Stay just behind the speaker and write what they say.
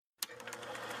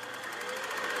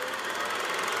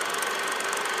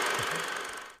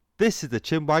This is the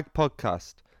Chinwag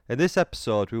podcast. In this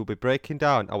episode, we will be breaking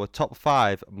down our top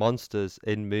 5 monsters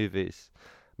in movies.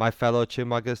 My fellow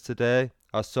Chinwaggers today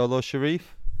are Solo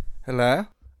Sharif. Hello.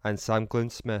 And Sam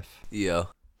Glyn Smith. Yeah.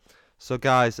 So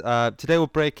guys, today we're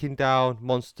breaking down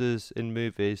monsters in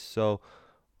movies. So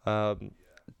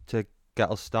to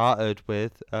get us started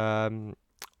with,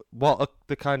 what are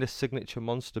the kind of signature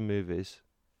monster movies?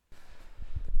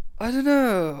 I don't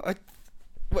know. I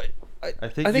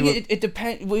think it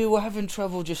depends. We were having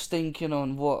trouble just thinking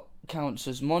on what counts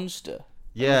as monster.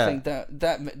 Yeah. And I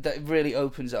think that really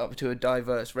opens it up to a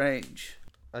diverse range.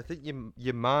 I think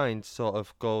your mind sort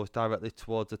of goes directly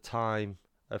towards a time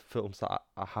of films that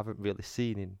I haven't really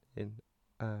seen in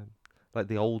like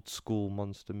the old school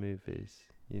monster movies.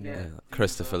 You know, Yeah.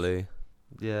 Christopher Lee.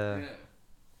 Yeah.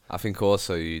 I think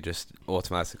also you just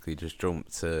automatically just jump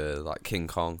to like King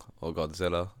Kong or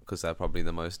Godzilla because they're probably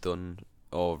the most done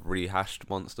or rehashed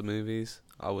monster movies,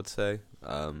 I would say.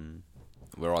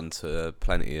 We're on to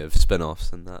plenty of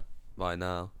spin-offs and that by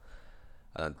now.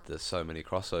 And there's so many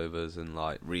crossovers and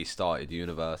like restarted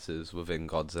universes within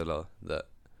Godzilla that,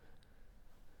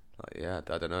 like, yeah,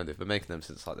 I don't know, they've been making them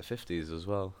since like the 50s as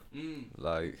well.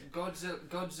 Like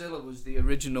Godzilla was the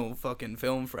original fucking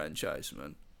film franchise,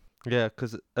 man. Yeah,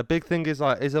 because a big thing is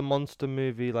like, is a monster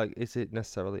movie like, is it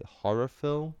necessarily a horror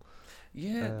film?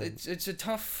 Yeah, it's a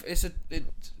tough.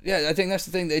 Yeah, I think that's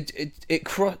the thing.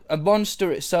 A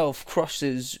monster itself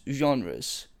crosses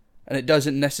genres, and it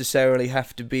doesn't necessarily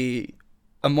have to be.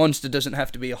 A monster doesn't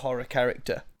have to be a horror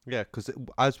character. Yeah, because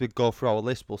as we go through our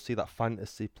list, we'll see that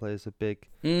fantasy plays a big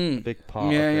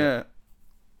part. Yeah, of it. yeah.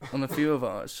 On a few of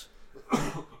ours.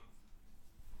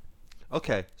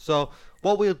 Okay, so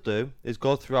what we'll do is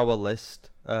go through our list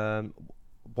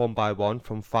one by one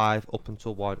from 5 up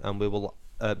until 1, and we will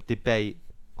debate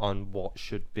on what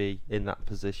should be in that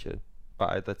position.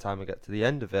 By the time we get to the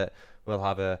end of it, we'll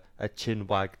have a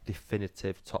Chinwag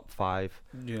definitive top 5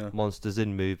 monsters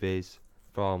in movies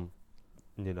from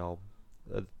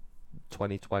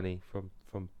 2020 from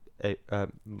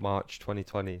March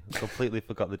 2020. I completely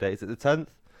forgot the date. Is it the 10th?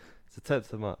 It's the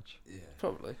 10th of March. Yeah,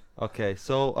 probably. Okay,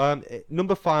 so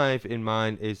number 5 in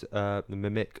mine is the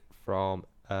Mimic from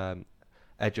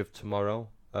Edge of Tomorrow.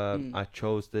 I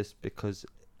chose this because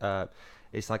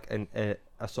it's like a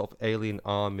sort of alien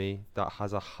army that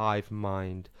has a hive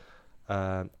mind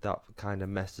that kind of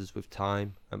messes with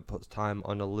time and puts time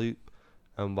on a loop.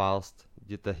 And whilst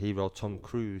the hero Tom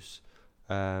Cruise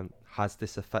has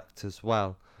this effect as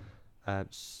well,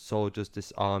 so does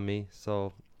this army.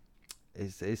 So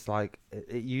it's like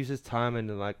it uses time in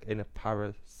a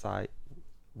parasite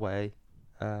way,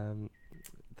 that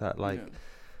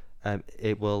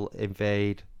it will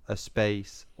invade a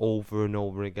space over and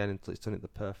over again until it's done it the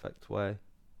perfect way,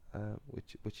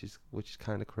 which is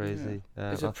kind of crazy.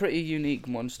 It's a pretty unique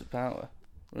monster power,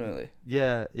 really.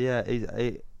 Yeah,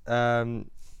 because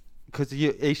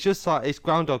it's just like it's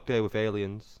Groundhog Day with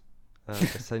aliens,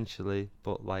 essentially,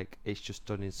 but like it's just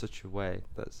done in such a way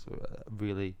that's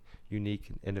really unique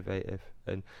and innovative,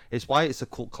 and it's why it's a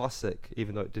cult classic,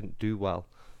 even though it didn't do well.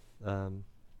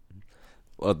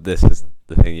 Well, this is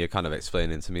the thing you're kind of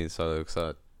explaining to me, so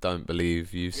I don't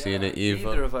believe you've seen it either.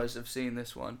 Neither of us have seen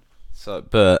this one. So,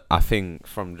 but I think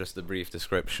from just the brief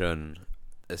description,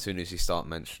 as soon as you start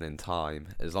mentioning time,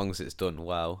 as long as it's done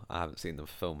well, I haven't seen the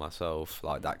film myself,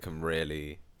 like that can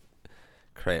really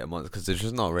create a monster, because there's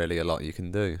just not really a lot you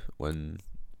can do when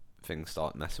things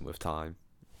start messing with time,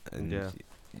 and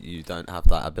you don't have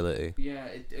that ability. Yeah,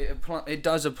 it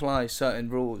does apply certain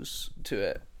rules to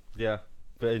it. Yeah,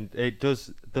 but it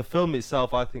does. The film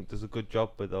itself, I think, does a good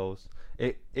job with those.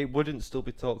 It wouldn't still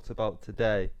be talked about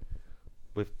today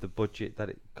with the budget that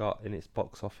it got in its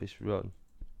box office run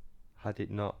had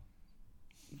it not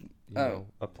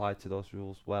applied to those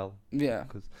rules well. Yeah,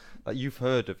 because like, you've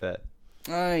heard of it.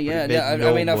 Oh yeah, I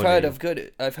mean I've heard it's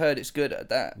good at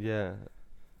that. Yeah.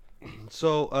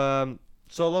 So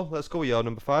Solo, let's go with your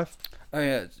number 5.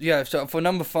 Oh yeah. So for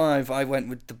number 5, I went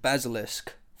with the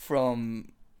Basilisk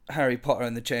from Harry Potter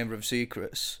and the Chamber of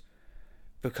Secrets,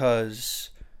 because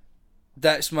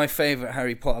that's my favourite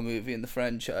Harry Potter movie in the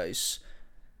franchise.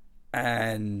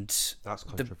 And that's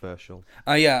controversial.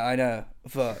 Yeah, I know,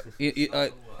 but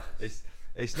it's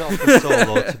not for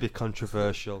Solo to be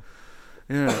controversial.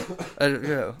 Yeah,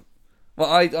 yeah. Well,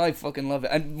 I fucking love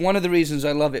it, and one of the reasons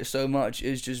I love it so much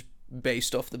is just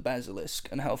based off the Basilisk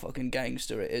and how fucking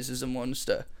gangster it is as a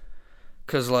monster.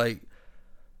 Cause like,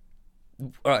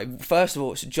 alright, first of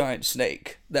all, it's a giant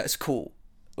snake. That's cool.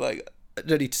 Like, I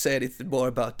don't need to say anything more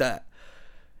about that.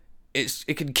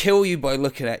 It can kill you by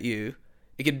looking at you.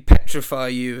 It can petrify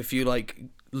you if you like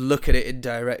look at it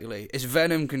indirectly. Its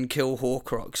venom can kill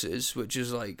Horcruxes, which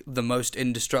is like the most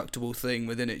indestructible thing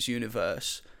within its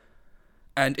universe.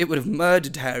 And it would have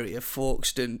murdered Harry if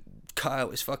Fawkes didn't cut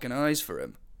out his fucking eyes for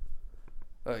him.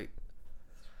 Like,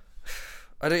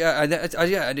 and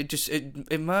it just it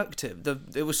murked him.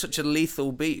 It was such a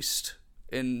lethal beast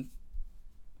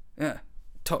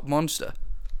top monster.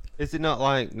 Is it not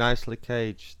like nicely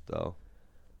caged though?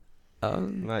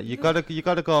 Like you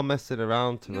gotta go messing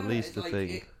around to release the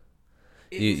thing.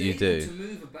 You do. To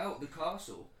move about the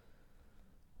castle.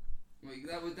 Like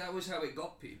that was how it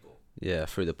got people. Yeah,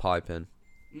 through the piping.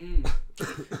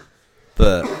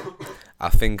 But I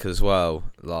think as well,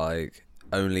 like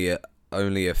only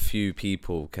a few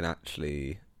people can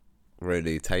actually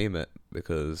really tame it,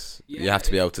 because you have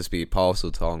to be able to speak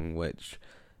Parseltongue, which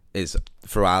is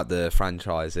throughout the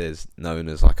franchise is known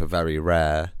as like a very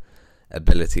rare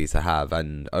ability to have,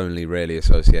 and only really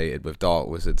associated with dark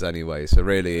wizards anyway. So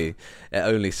really, it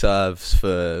only serves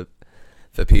for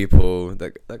people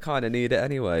that kind of need it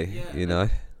anyway. You know.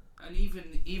 And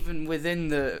even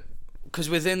within because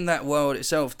within that world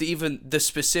itself, even the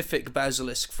specific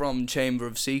basilisk from Chamber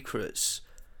of Secrets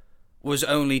was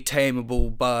only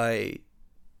tameable by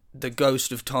the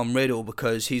ghost of Tom Riddle,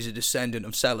 because he's a descendant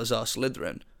of Salazar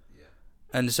Slytherin.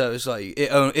 And so it's like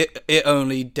it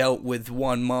only dealt with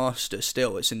one master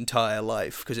still its entire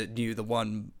life, because it knew the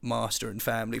one master and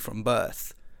family from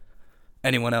birth.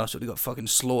 Anyone else would have got fucking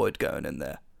slaughtered going in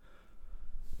there.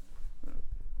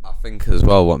 I think as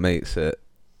well what makes it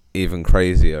even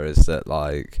crazier is that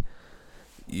like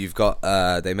you've got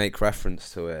they make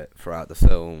reference to it throughout the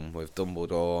film with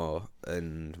Dumbledore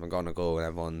and McGonagall and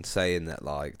everyone saying that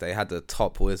like they had the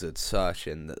top wizards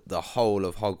searching the whole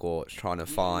of Hogwarts trying to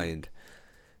find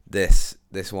this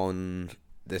one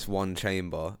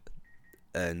chamber,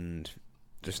 and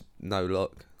just no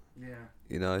luck.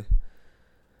 You know.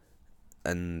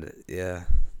 And yeah,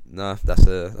 no, that's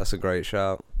a great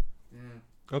shout.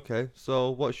 Okay, so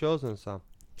what's yours then, Sam?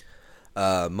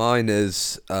 Mine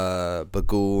is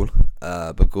Bagul.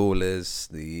 Bagul is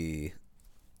the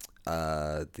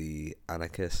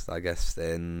anarchist, I guess,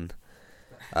 in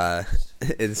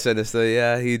Sinister.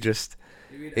 Yeah, he just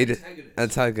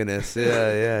antagonist.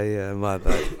 Yeah. My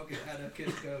bad.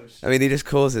 I mean, he just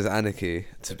causes anarchy.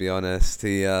 To be honest,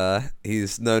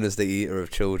 he's known as the Eater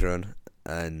of Children,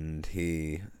 and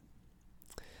he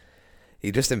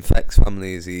just infects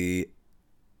families.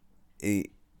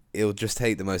 He'll just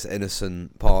take the most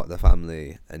innocent part of the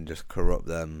family and just corrupt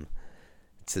them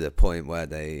to the point where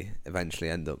they eventually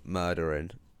end up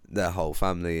murdering their whole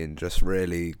family in just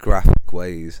really graphic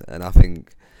ways. And I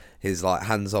think his like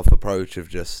hands-off approach of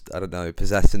just, I don't know,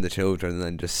 possessing the children and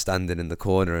then just standing in the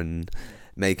corner and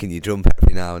making you jump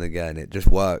every now and again, it just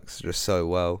works just so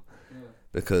well.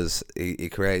 Because he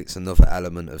creates another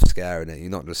element of scaring it. You're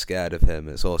not just scared of him,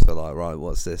 it's also like, right,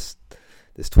 what's this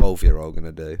 12-year-old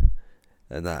gonna do?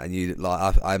 And that, and you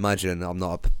like, I imagine, I'm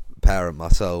not a parent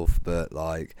myself, but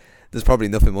like, there's probably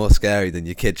nothing more scary than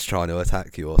your kids trying to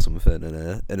attack you or something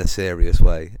in a serious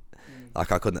way.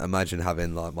 Like, I couldn't imagine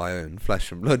having like my own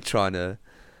flesh and blood trying to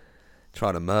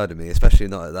murder me, especially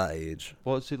not at that age.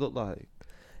 What does he look like?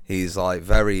 He's like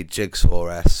very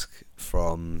Jigsaw-esque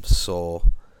from Saw.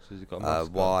 So he's got a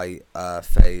mask white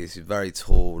face, very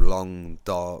tall, long,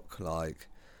 dark, like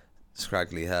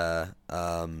scraggly hair.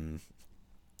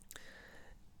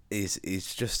 He's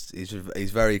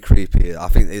very creepy. I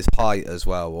think his height as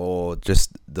well, or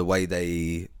just the way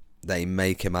they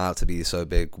make him out to be so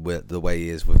big with the way he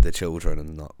is with the children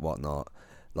and whatnot.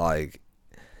 Like,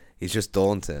 he's just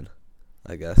daunting,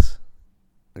 I guess.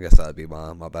 I guess that'd be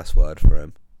my best word for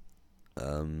him.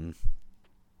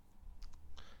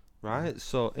 Right,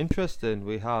 so interesting.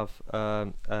 We have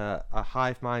a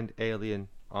hive mind alien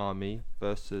army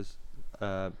versus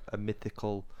a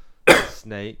mythical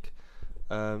snake.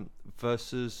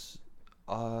 Versus,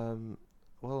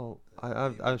 well,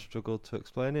 I struggled to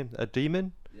explain him. A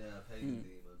demon? Yeah, pagan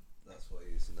demon. That's what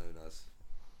he's known as.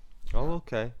 Oh,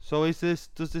 okay. So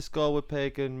does this go with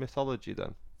pagan mythology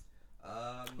then?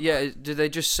 Yeah, do they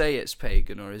just say it's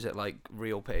pagan, or is it like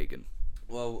real pagan?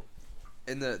 Well,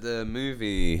 in the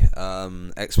movie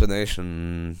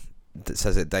explanation, that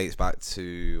says it dates back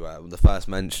to the first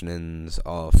mentionings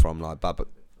are from like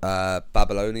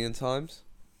Babylonian times.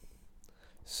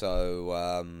 So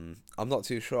I'm not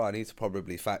too sure. I need to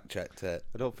probably fact check it.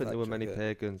 I don't think there were many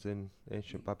pagans in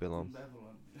ancient Babylon.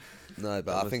 No,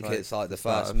 but I think like it's like the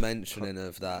first mentioning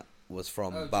of that was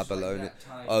from Babylon,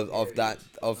 like of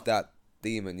that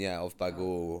demon, of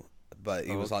Bagul. But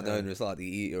he was like known as like the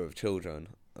Eater of Children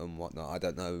and whatnot. I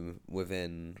don't know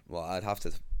within. Well, I'll have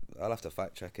to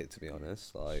fact check it, to be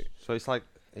honest. Like, so it's like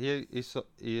He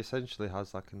essentially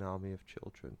has like an army of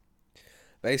children.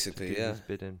 Basically, yeah. His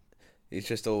bidding. He's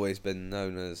just always been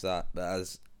known as that,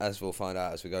 but as we'll find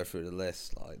out as we go through the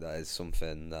list, like that is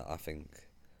something that I think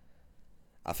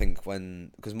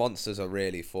because monsters are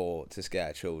really for to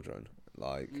scare children,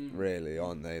 like really,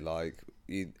 aren't they? Like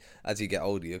as you get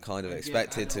older, you're kind of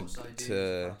expected to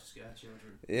scare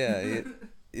children. Yeah,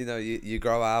 you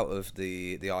grow out of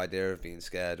the idea of being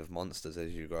scared of monsters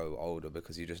as you grow older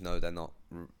because you just know they're not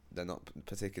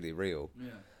particularly real.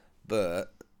 Yeah.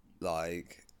 But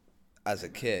like as a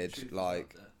kid,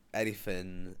 like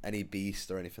any beast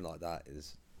or anything like that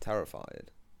is terrifying.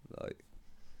 Like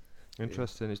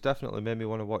interesting. It's definitely made me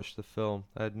want to watch the film.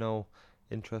 I had no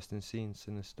interest in seeing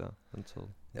Sinister until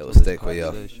it will stick with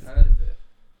you.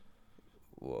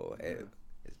 Whoa, it's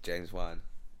James Wan,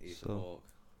 Ethan Hawke.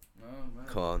 Oh,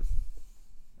 come on.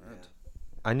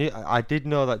 Yeah. I did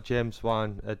know that James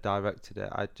Wan had directed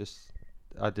it. I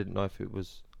didn't know if it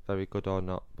was very good or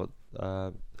not, but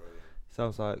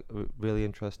sounds like really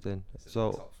interesting.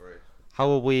 So, how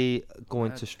are we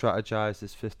going to strategize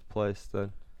this 5th place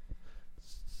then?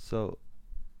 So,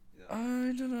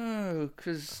 I don't know,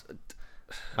 because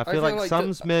I feel like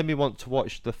Sam's made me want to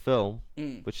watch the film,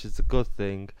 which is a good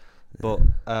thing, but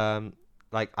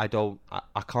like I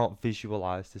can't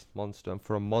visualize this monster, and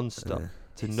for a monster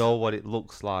to know what it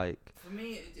looks like. For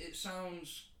me, it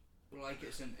sounds like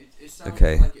it's an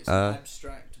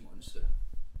abstract monster.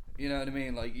 You know what I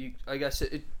mean? Like I guess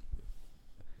it.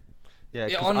 Yeah,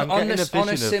 I'm getting a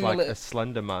vision of like a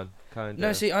Slender Man kind of.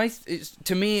 No, see,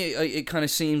 to me it kind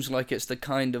of seems like it's the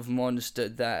kind of monster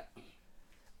that,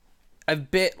 a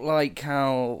bit like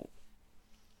how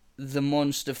the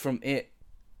monster from It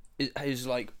is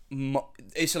like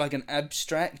it's like an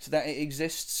abstract that it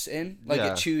exists in, like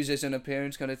it chooses an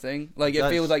appearance kind of thing. Like it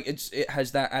feels like it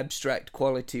has that abstract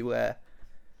quality where.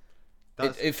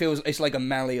 It feels it's like a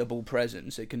malleable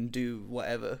presence. It can do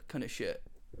whatever kind of shit.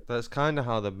 That's kind of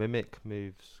how the Mimic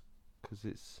moves, because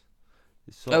it's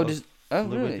sort of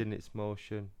fluid really? in its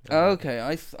motion. Oh, okay.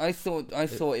 I thought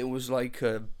it was like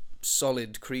a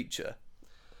solid creature.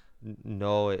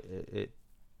 No,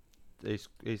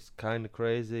 it's kind of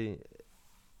crazy.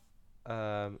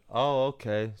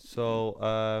 Okay.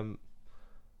 So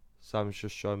Sam's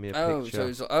just showing me a picture.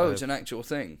 It's an actual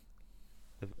thing.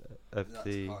 Of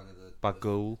the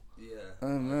Bagul. Yeah. Oh,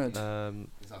 mad.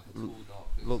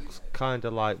 Looks kind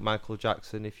of like Michael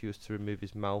Jackson if he was to remove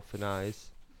his mouth and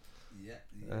eyes. Yeah.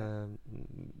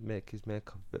 Make his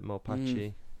makeup a bit more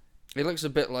patchy. He looks a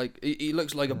bit like he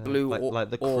looks like a blue like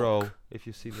the orc. Crow. If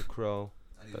you've seen the Crow,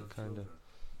 that kind of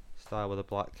style with the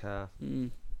black hair.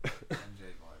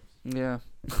 Yeah,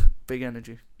 big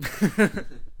energy.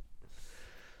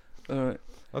 All right.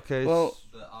 Okay. Well,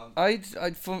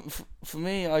 for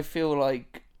me, I feel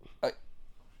like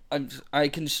I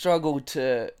can struggle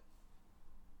to.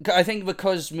 I think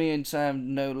because me and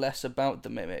Sam know less about the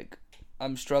Mimic,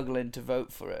 I'm struggling to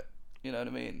vote for it. You know what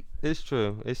I mean? It's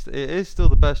true. It is still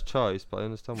the best choice, but I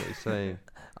understand what you're saying.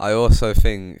 I also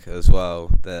think as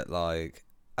well that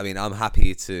I'm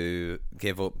happy to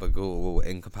give up Bagul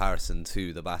in comparison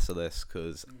to the Basilisk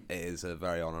because it is a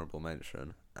very honourable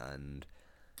mention and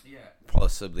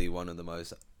possibly one of the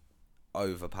most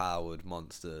overpowered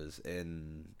monsters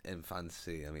in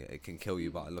fantasy. I mean, it can kill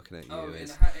you by looking at you. In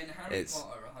Harry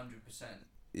Potter, 100%.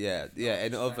 Yeah.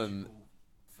 In other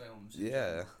films.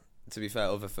 Yeah. To be fair,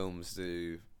 other films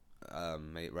do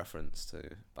make reference to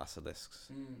basilisks.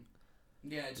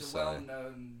 Yeah, it's a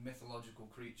well-known mythological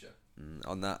creature.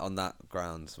 On that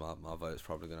grounds, my vote's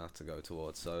probably gonna have to go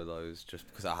towards Solos, just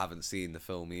because I haven't seen the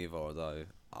film either. Although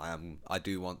I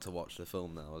do want to watch the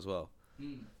film now as well.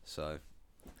 So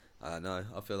I don't know.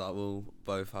 I feel like we'll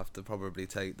both have to probably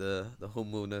take the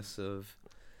humbleness of.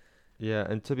 Yeah,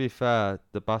 and to be fair,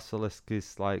 the Basilisk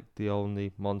is like the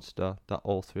only monster that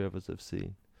all three of us have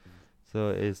seen. So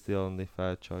it is the only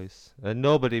fair choice. And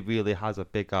nobody really has a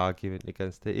big argument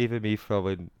against it. Even me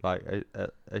throwing like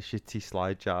a shitty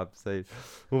slide jab saying,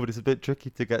 oh, but it's a bit tricky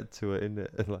to get to it, isn't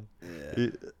it? And like,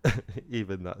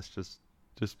 even that's just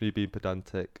me being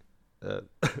pedantic.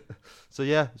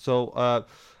 So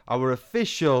our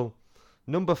official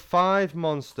number 5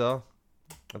 monster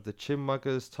of the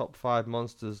Chinwaggers top 5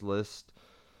 monsters list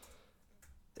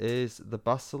is the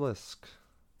Basilisk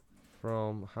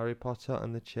from Harry Potter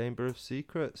and the Chamber of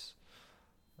Secrets.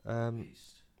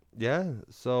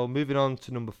 So moving on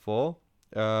to number 4.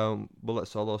 We'll let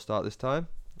Solo start this time.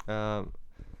 I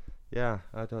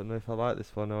don't know if I like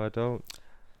this one or I don't.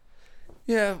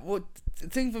 Yeah, well, the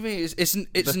thing for me is it's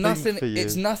thing nothing. for you.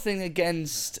 It's nothing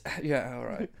against. Yeah, all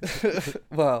right.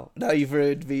 Well, now you've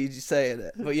ruined me saying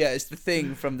it, but yeah, it's the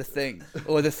thing from the thing,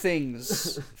 or the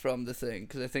things from the thing,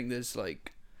 because I think there's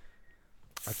like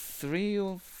 3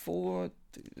 or 4.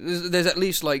 There's at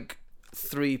least like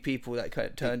 3 people that kind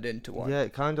of turned into one. Yeah,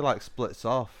 it kind of like splits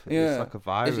off. Yeah. It's like a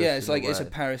virus. It's in like a it's a way.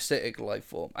 parasitic life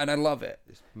form, and I love it.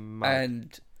 It's mad.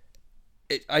 And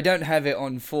I don't have it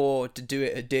on 4 to do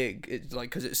it a dig. It's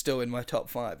like because it's still in my top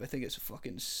 5. I think it's a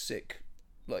fucking sick,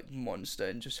 like, monster,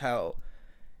 and just how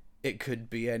it could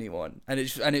be anyone. And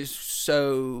it's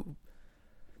so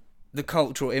the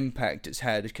cultural impact it's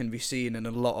had can be seen in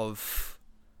a lot of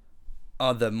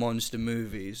other monster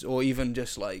movies, or even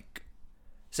just like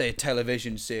say a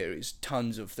television series.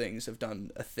 Tons of things have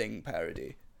done a Thing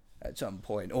parody at some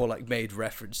point, or like made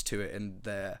reference to it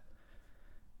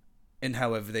in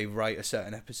however they write a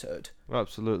certain episode.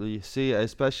 Absolutely, you see it,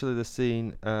 especially the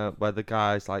scene where the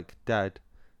guy's like dead,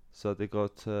 so they go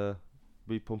to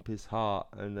repump his heart,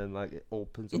 and then like it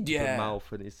opens up his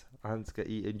mouth and his hands get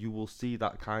eaten. You will see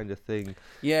that kind of thing.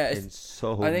 Yeah, in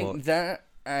so I think much. that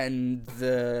and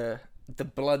the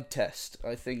blood test,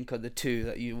 I think, are the 2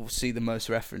 that you will see the most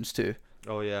reference to.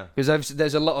 Oh yeah, Because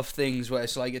there's a lot of things where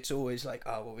it's like it's always like,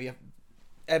 oh well, we have.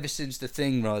 Ever since the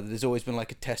Thing, rather, there's always been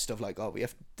like a test of like, oh,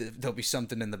 there'll be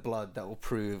something in the blood that will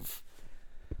prove.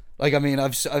 Like, I mean,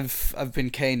 I've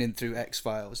been caning through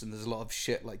X-Files, and there's a lot of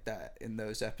shit like that in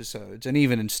those episodes, and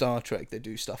even in Star Trek they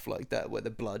do stuff like that where the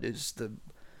blood is the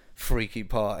freaky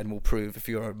part and will prove if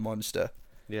you're a monster.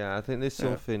 yeah. I think there's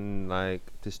something like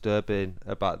disturbing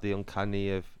about the uncanny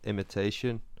of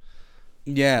imitation.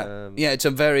 Yeah, yeah.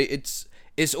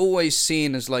 It's always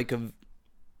seen as like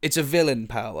it's a villain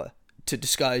power to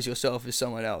disguise yourself as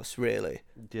someone else, really.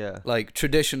 Yeah. Like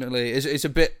traditionally, it's a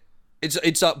bit,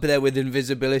 it's up there with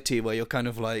invisibility, where you're kind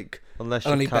of like Unless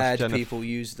you only cast bad people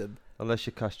use them. Unless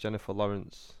you cast Jennifer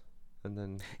Lawrence, and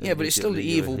then Yeah, but it's still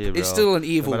immediately you're a evil. It's hero, still an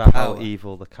evil no matter power. how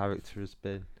evil the character has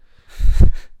been.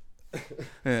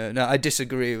 Yeah, no, I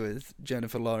disagree with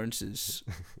Jennifer Lawrence's.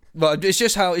 But it's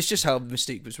just how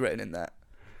Mystique was written in that.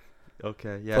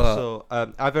 Okay, yeah. But- so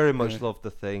I very much love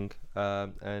The Thing,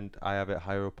 and I have it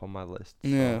higher up on my list. So,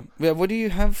 Yeah, yeah. What do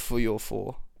you have for your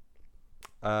 4?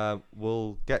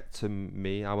 we'll get to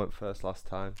me. I went first last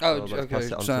time. Oh, so let's pass okay.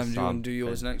 it on to Sam, do you want Sam to do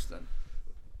yours then. next then?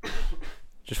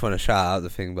 Just want to shout out The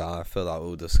Thing, but I feel like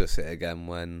we'll discuss it again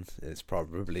when it's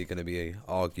probably going to be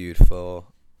argued for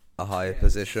a higher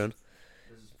position.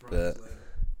 But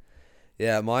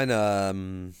yeah,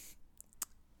 mine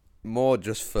more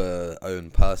just for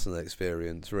own personal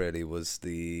experience really was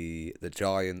the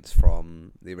Giants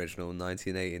from the original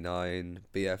 1989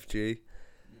 BFG,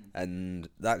 and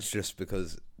that's just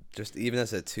because just even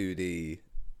as a 2D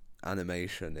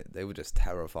animation, they were just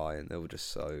terrifying. They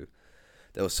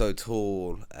were so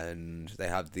tall, and they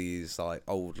have these like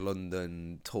old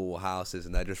London tall houses,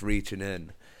 and they're just reaching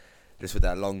in just with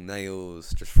their long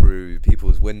nails just through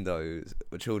people's windows,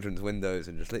 or children's windows,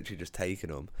 and just literally just taking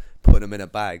them, putting them in a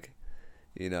bag,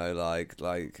 you know, like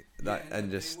that, and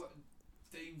just.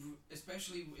 They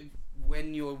especially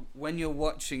when you're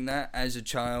watching that as a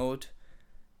child,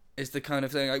 is the kind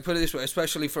of thing. I put it this way,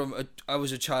 especially I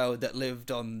was a child that lived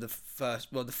on the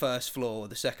first floor or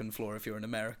the second floor if you're in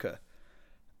America,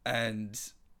 and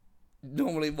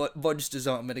normally what monsters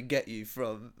aren't going to get you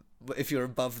from if you're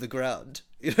above the ground.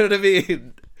 You know what I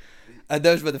mean? And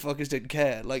those motherfuckers didn't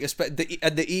care. Like,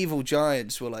 the evil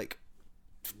giants were like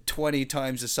 20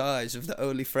 times the size of the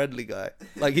only friendly guy.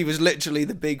 Like, he was literally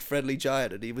the big friendly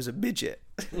giant, and he was a midget.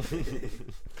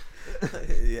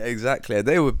 Yeah, exactly.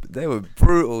 They were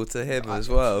brutal to him as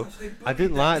well. I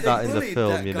didn't like that in the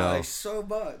film, you know. So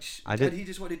much. I did- And he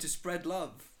just wanted to spread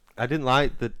love. I didn't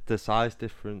like the size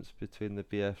difference between the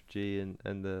BFG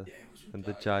and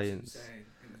the Giants.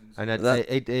 And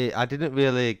I didn't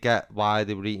really get why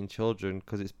they were eating children,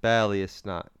 because it's barely a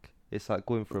snack. It's like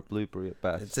going for a blueberry at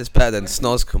best. It's better than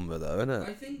Snozcumber though, isn't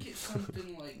I it? think it's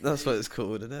something like... That's what it's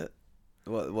called, isn't it?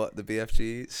 What the BFG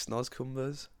eats?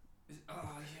 Snozcumbers?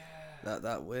 Oh, yeah.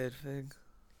 That weird thing.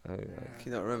 Oh, Can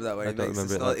you not remember that way? I don't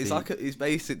remember it like He's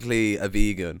basically a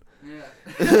vegan.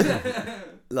 Yeah.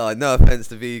 Like, no offense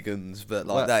to vegans, but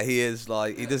like What? that he is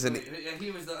like he doesn't.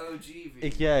 He was the OG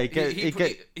vegan. Yeah,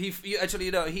 He actually,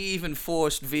 you know, he even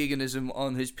forced veganism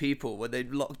on his people when they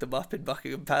locked them up in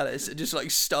Buckingham Palace and just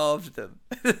like starved them.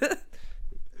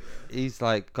 he's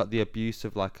like got the abuse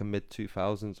of like a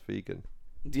mid-2000s vegan.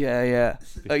 Yeah.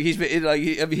 Like he's been like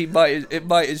it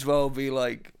might as well be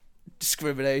like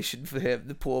discrimination for him,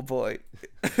 the poor boy.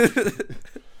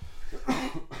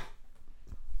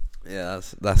 Yeah,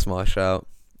 that's my shout.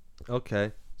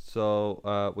 Okay,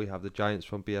 So we have the Giants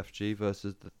from BFG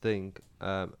versus the Thing.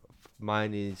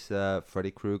 Mine is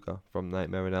Freddy Krueger from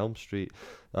Nightmare on Elm Street.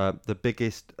 The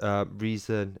biggest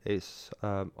reason it's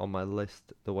on my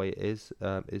list the way it is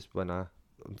when I'm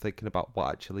thinking about what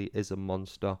actually is a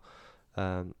monster.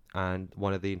 And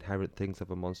one of the inherent things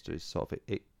of a monster is sort of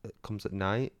it comes at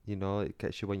night. You know, it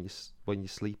gets you when you're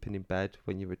sleeping in bed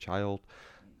when you're a child.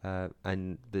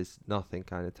 And there's nothing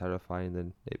kind of terrifying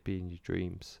than it being your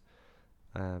dreams.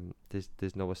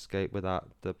 There's no escape with that.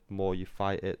 The more you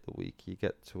fight it, the weaker you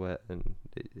get to it, and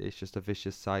it's just a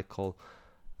vicious cycle.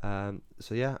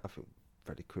 So yeah, I think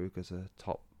Freddy Krueger's a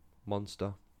top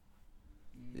monster.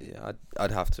 Yeah,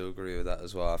 I'd have to agree with that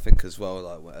as well. I think as well,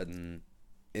 like when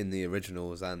in the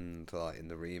originals and like in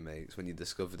the remakes, when you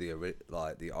discover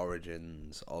the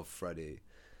origins of Freddy,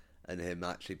 and him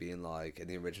actually being like in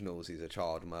the originals he's a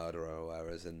child murderer,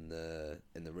 whereas in the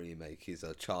remake he's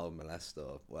a child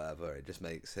molester, whatever. It just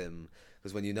makes him,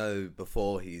 because when you know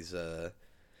before he's a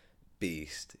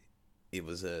beast, he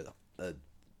was a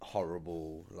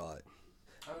horrible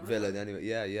villain anyway.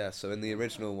 Yeah. So in the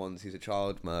original ones he's a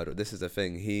child murderer. This is the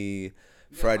thing.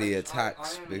 Freddy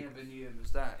attacks. I only ever knew him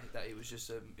as that he was just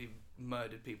he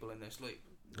murdered people in their sleep.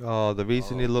 Oh, the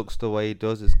reason he looks the way he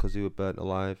does is because he was burnt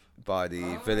alive by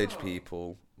the village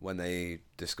people. When they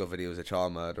discovered he was a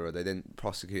child murderer, they didn't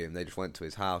prosecute him. They just went to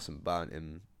his house and burnt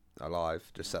him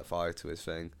alive. Just set fire to his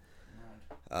thing.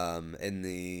 In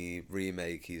the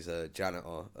remake, he's a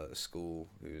janitor at a school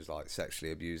who's like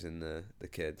sexually abusing the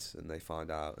kids, and they find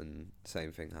out, and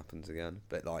same thing happens again.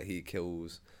 But like he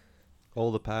kills.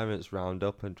 All the parents round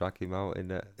up and drag him out in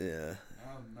it. Yeah.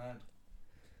 Oh, mad.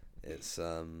 It's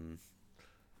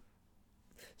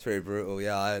very brutal.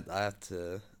 Yeah, I have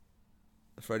to.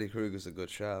 Freddy Krueger's a good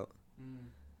shout.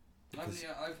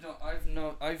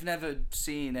 I've never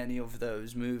seen any of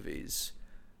those movies,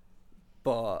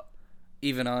 but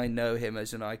even I know him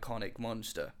as an iconic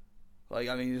monster. Like,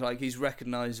 I mean, he's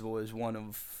recognizable as one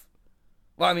of.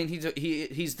 Well, I mean,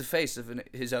 he's the face of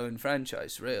his own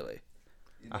franchise, really.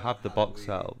 I have the box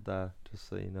set up there, just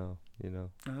so you know.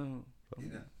 Oh.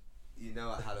 You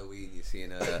know, at Halloween you're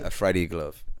seeing a Freddy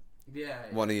glove. Yeah.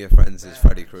 One of your friends is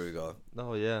Freddy Krueger.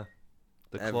 Oh yeah,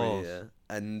 the every claws. year.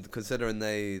 And considering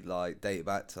they like date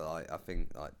back to I think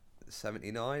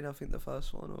 79, I think the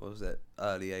first one, or was it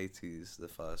early 80s the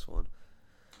first one?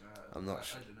 I'm not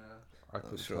sure. I don't know. I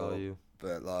couldn't tell you.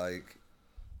 But like,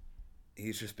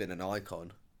 he's just been an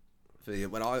icon.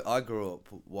 When I grew up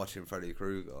watching Freddy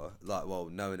Krueger,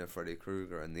 knowing of Freddy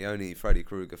Krueger, and the only Freddy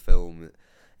Krueger film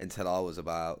until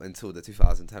the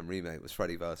 2010 remake was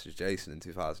Freddy vs. Jason in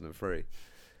 2003,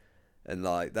 and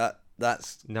like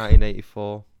that's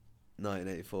 1984.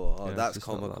 1984. Oh, Yeah, that's it's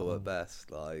not comical that at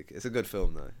best. Like, it's a good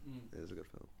film though. It is a good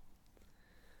film.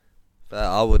 But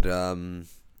I would, to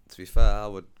be fair,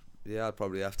 I'd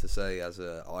probably have to say as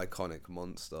a iconic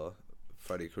monster,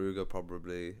 Freddy Krueger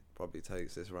probably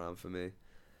takes this round for me.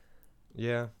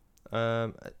 Yeah.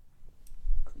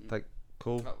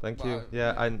 Cool. Thank you. Well,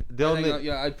 Yeah, and the only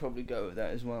I'd probably go with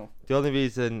that as well. the only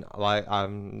reason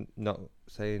I'm not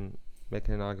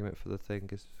making an argument for the Thing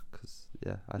is because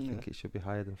I think it should be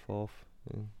higher than 4th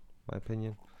in my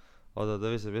opinion. Although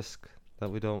there is a risk that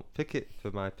we don't pick it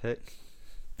for my pick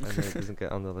and then it doesn't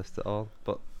get on the list at all.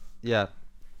 But yeah,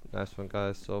 nice one,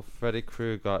 guys. So Freddy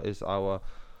Krueger is our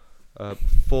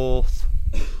 4th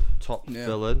top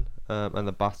villain, and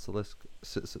the Basilisk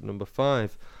sits at number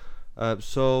 5.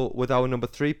 So with our number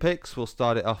 3 picks, we'll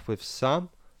start it off with Sam,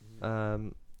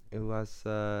 who has.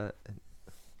 I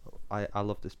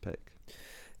love this pick.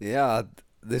 Yeah,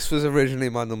 this was originally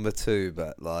my number 2,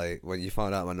 but like when you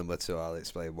find out my number 2, I'll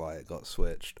explain why it got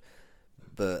switched.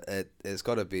 But it's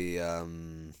got to be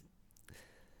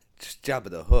just Jabba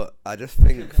the Hutt. I just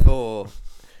think for.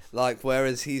 Like,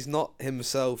 whereas he's not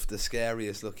himself the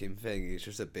scariest looking thing, he's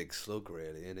just a big slug,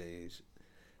 really, isn't he? He's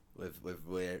with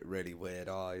really weird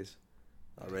eyes,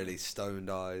 really stoned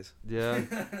eyes. Yeah.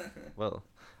 Well,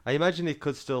 I imagine he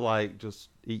could still just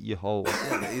eat you whole.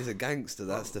 Yeah, but he's a gangster.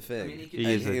 That's the thing. I mean,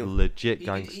 he is a legit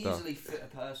gangster. He could easily fit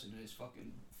a person in his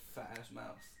fucking fat ass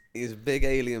mouth. He's a big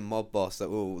alien mob boss that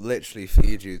will literally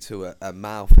feed you to a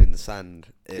mouth in sand.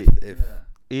 If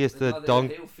He is the Don.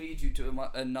 He'll feed you to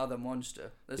another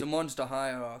monster. There's a monster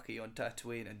hierarchy on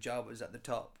Tatooine, and Jabba's at the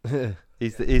top.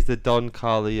 he's the Don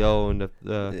Corleone of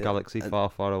the galaxy far,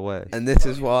 far away. And this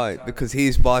is why, because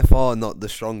he's by far not the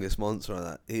strongest monster on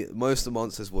that. Most of the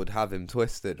monsters would have him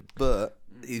twisted, but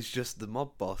he's just the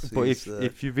mob boss. But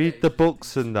if you read the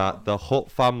books and that, the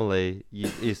Hutt family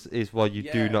is what you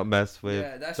do not mess with.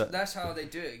 Yeah, that's how they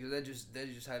do it, because they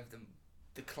just have them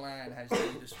the clan has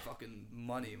the just fucking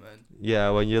money, man. Yeah,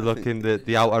 when you're looking at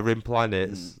the outer rim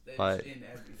planets, They're like just in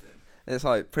everything. It's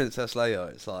like Princess Leia.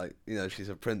 It's like, you know, she's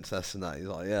a princess and that. He's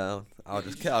like, yeah, I'll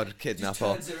just kidnap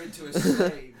her. Turns her into a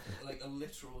slave, like a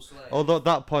literal slave. although at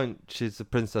that point she's a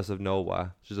princess of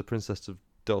nowhere. She's a princess of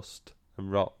dust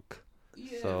and rock.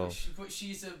 Yeah, So but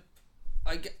she's a.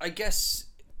 I guess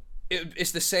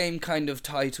it's the same kind of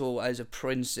title as a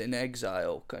prince in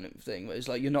exile kind of thing. Where it's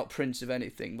like you're not prince of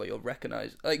anything, but you're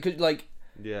recognized.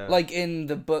 yeah, Like in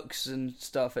the books and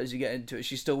stuff, as you get into it,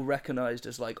 she's still recognized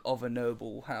as like of a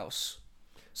noble house.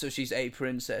 So she's a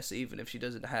princess, even if she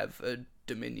doesn't have a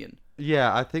dominion.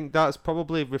 yeah. I think that's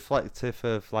probably reflective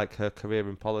of like her career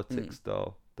in politics,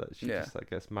 though. That she just like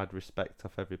gets mad respect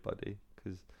off everybody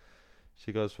because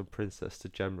she goes from princess to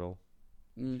general.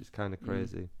 She's kind of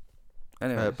crazy.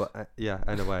 Anyway,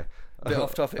 Anyway, bit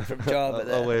off topic from Java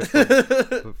there. away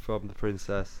from the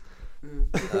princess.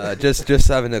 Just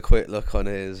having a quick look on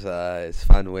his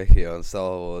fan wiki on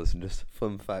Star Wars, and just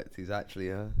fun fact, he's actually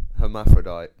a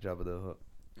hermaphrodite, Jabba the Hutt.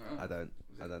 Oh. I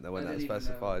don't know when that's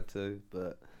specified to,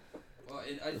 but Well,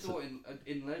 I thought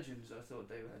in Legends, I thought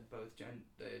they had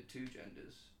they had two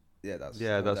genders. yeah,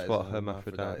 that's what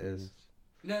hermaphrodite is.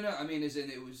 No, I mean, as in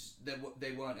it was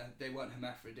they weren't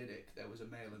hermaphroditic. There was a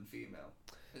male and female.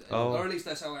 Oh. Or at least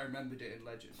that's how I remembered it in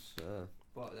Legends. Ah.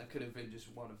 But that could have been just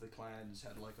one of the clans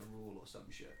had like a rule or some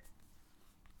shit.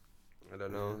 I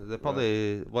don't know. They're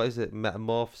probably what is it?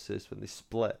 Metamorphosis when they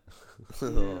split. Yeah,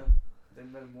 they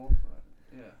metamorphose.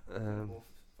 Yeah, metamorphose.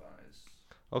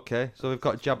 Okay, so we've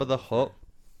got Jabba the Hutt.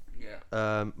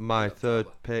 Yeah. My third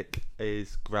pick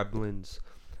is Gremlins.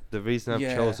 The reason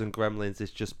I've chosen Gremlins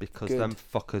is just because them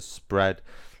fuckers spread,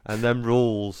 and them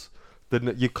rules.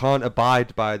 You can't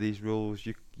abide by these rules.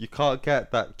 You can't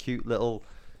get that cute little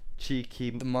cheeky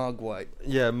The Mogwai.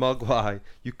 Yeah, Mogwai.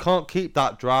 You can't keep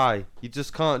that dry. You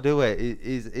just can't do it.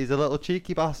 He's a little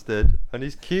cheeky bastard, and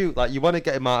he's cute. Like you want to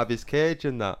get him out of his cage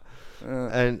and that,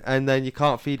 and then you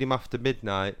can't feed him after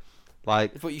midnight.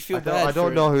 Like, but you feel bad. I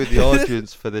don't know who the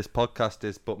audience for this podcast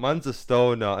is, but man's a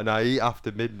stoner, and I eat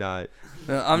after midnight.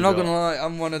 I'm not gonna lie.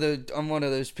 I'm one of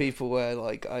those people where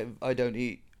like I don't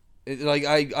eat. Like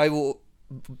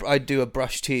I do a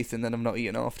brush teeth and then I'm not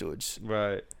eating afterwards.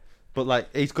 Right. But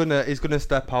like he's gonna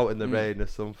step out in the rain or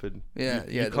something. Yeah,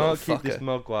 you can't keep this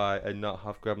Mogwai and not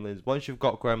have Gremlins. Once you've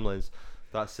got Gremlins,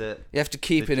 that's it. You have to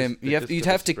keep him. You'd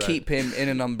have to keep him in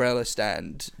an umbrella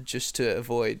stand just to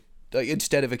avoid, like,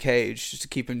 instead of a cage, just to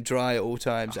keep him dry at all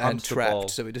times and trapped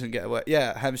so he doesn't get away.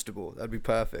 Yeah, hamster ball. That'd be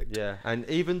perfect. Yeah, and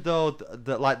even though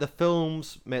the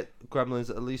films make Gremlins,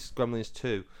 at least Gremlins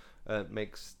 2,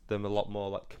 makes them a lot more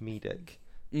like comedic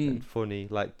and funny.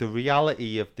 Like the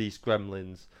reality of these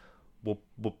Gremlins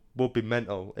would be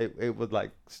mental. It would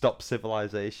like stop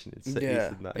civilization in cities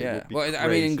and that. Yeah. It would be Well, crazy. I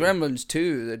mean, in Gremlins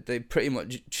 2, they pretty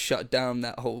much shut down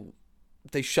that whole.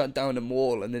 They shut down a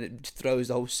mall and then it throws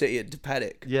the whole city into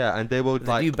panic. Yeah, and they would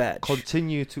like badge.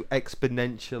 continue to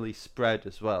exponentially spread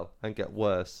as well and get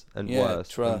worse and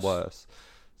worse and worse.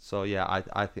 So yeah,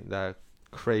 I think they're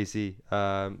crazy,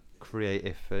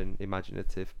 creative and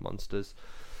imaginative monsters.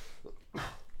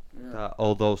 That,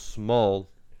 although small,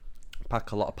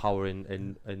 pack a lot of power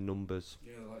in numbers.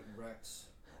 Yeah, like rats.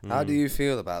 How do you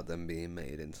feel about them being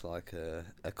made into like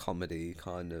a comedy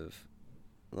kind of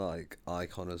like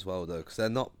icon as well, though? Because they're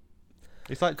not.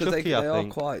 It's like Chucky, they I are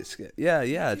think. quite scary.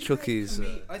 Yeah, Chucky's.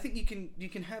 I think you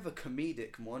can have a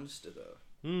comedic monster though.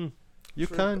 You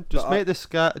True, can but make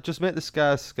the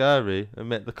scares scary and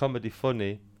make the comedy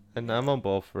funny, and I'm on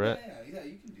board for it. Yeah,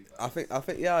 you can do that. I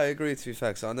think yeah, I agree, to be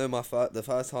fair, because I know the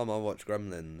first time I watched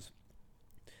Gremlins,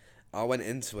 I went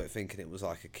into it thinking it was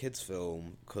like a kids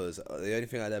film, because the only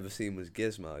thing I'd ever seen was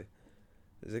Gizmo.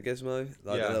 Is it Gizmo?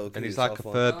 Like yeah, the little and he's like a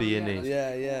Furby, isn't he?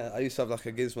 Yeah. I used to have like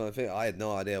a Gizmo thing. I had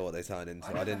no idea what they turned into.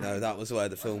 I didn't know that was where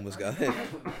the film was going.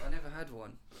 I never had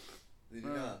one. Did you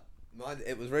not?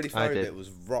 It was really funny, but it was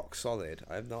rock solid.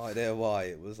 I have no idea why.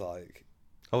 It was like...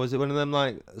 Oh, was it one of them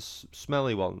like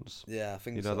smelly ones? Yeah, I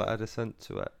think you so. know, that had a scent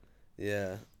to it.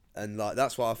 Yeah, and like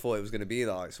that's what I thought it was going to be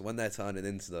like. So when they're turning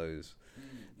into those...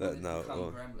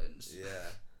 Gremlins. Yeah.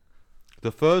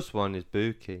 The first one is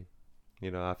Buki.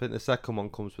 You know, I think the second one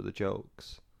comes with the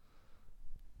jokes.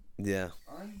 Yeah.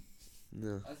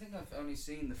 I think I've only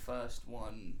seen the first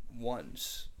one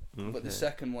once, Okay. but the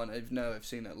second one I've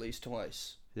seen at least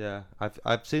twice. Yeah,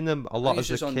 I've seen them a lot as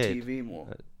a kid. It's just on TV more.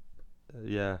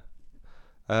 Yeah.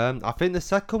 I think the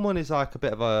second one is like a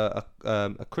bit of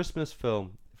a Christmas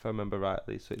film, if I remember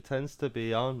rightly. So it tends to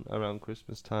be on around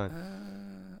Christmas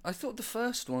time. I thought the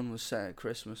first one was set at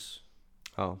Christmas.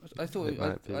 Oh, I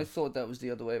thought that was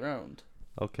the other way around.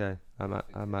 Okay,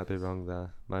 I might be wrong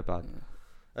there. My bad.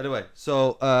 Yeah. Anyway,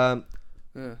 so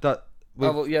Yeah. that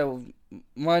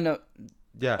mine are.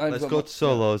 yeah. I've Let's got go my- to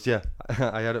solos. Yeah,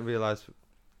 I hadn't realised.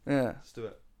 Yeah. Let's do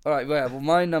it. All right. Well,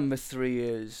 my number 3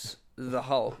 is the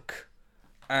Hulk,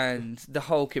 and the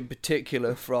Hulk in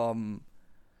particular from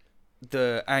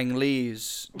the Ang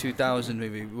Lee's 2000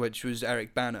 movie, which was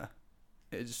Eric Banner,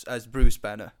 as Bruce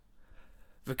Banner,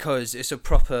 because it's a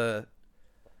proper.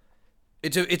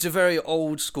 It's a very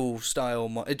old school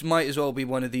style. It might as well be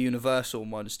one of the Universal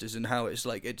monsters, and how it's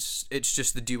like it's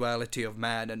just the duality of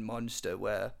man and monster,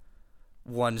 where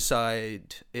one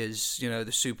side is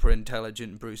the super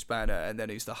intelligent Bruce Banner, and then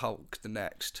he's the Hulk the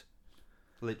next.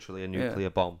 Literally a nuclear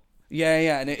bomb.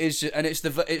 Yeah, and it's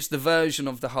the version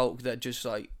of the Hulk that just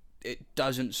like it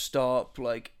doesn't stop.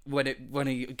 Like when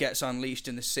he gets unleashed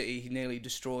in the city, he nearly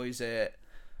destroys it.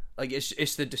 Like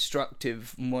it's the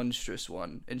destructive, monstrous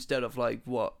one instead of like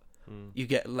what you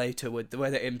get later with the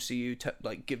way the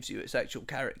MCU gives you its actual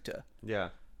character. Yeah,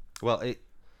 well,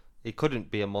 it couldn't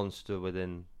be a monster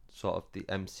within sort of the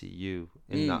MCU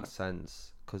in that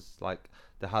sense, because like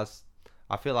I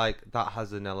feel like that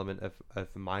has an element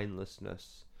of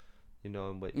mindlessness, in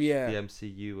which the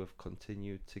MCU have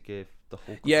continued to give the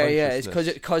Hulk. Yeah, it's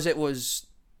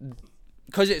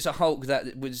because it's a Hulk that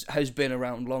has been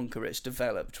around longer. It's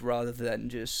developed rather than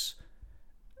just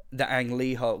the Ang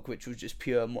Lee Hulk, which was just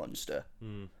pure monster.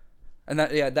 And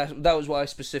that was why I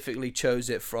specifically chose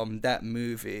it from that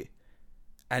movie,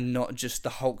 and not just the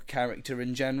Hulk character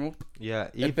in general. Yeah,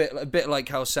 a bit like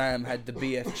how Sam had the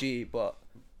BFG, but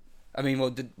I mean,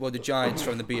 the Giants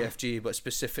from the BFG, but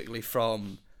specifically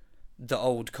from the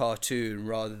old cartoon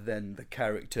rather than the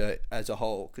character as a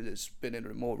whole, because it's been in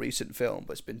a more recent film,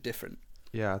 but it's been different.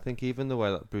 Yeah, I think even the way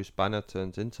that Bruce Banner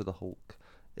turns into the Hulk,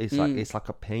 it's like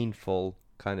a painful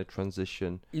kind of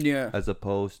transition. Yeah. As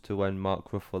opposed to when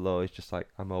Mark Ruffalo is just like,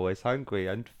 I'm always hungry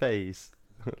and phase,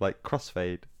 like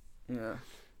crossfade. Yeah.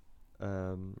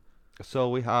 So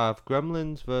we have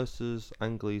Gremlins versus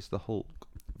Ang Lee's the Hulk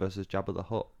versus Jabba the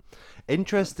Hutt.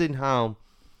 Interesting how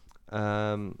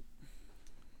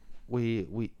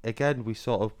we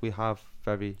have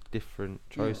very different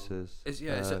choices.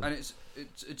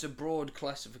 It's a broad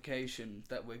classification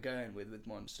that we're going with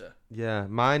monster. Yeah,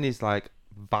 mine is like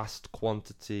vast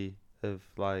quantity of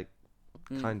like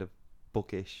kind of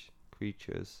bookish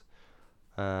creatures.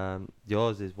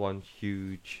 Yours is one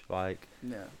huge like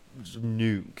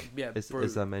nuke,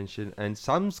 as I mentioned, and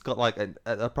Sam's got like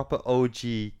a proper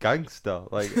OG gangster,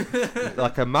 like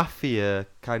a mafia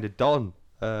kind of don.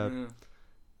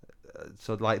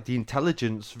 So like the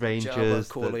intelligence rangers,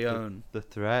 the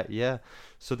threat, yeah.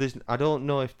 So I don't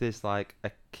know if there's like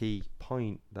a key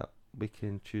point that we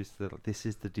can choose that this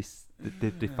is the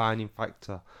defining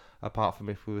factor, apart from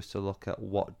if we was to look at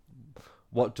what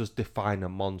does define a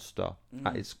monster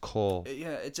at its core.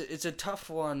 Yeah, it's a tough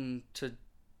one to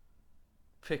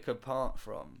pick apart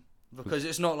from, because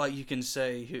it's not like you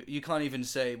can't even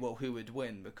say who would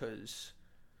win, because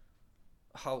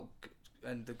Hulk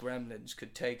and the Gremlins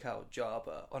could take out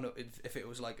Jabba if it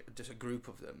was like just a group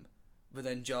of them, but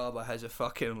then Jabba has a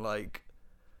fucking like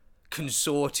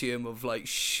consortium of like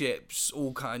ships,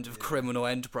 all kinds of criminal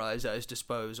enterprise at his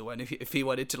disposal, and if he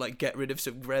wanted to like get rid of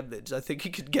some Gremlins, I think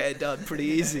he could get it done pretty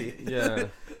easy. Yeah.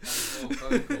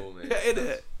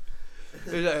 Innit?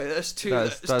 That's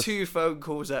two phone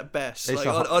calls at best. Like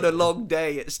on a long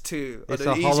day, it's two. On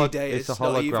an easy day, it's a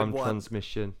not even hologram one.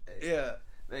 transmission. Yeah.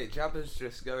 Mate, Jabba's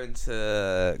just going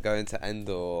to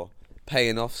Endor,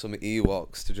 paying off some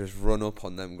Ewoks to just run up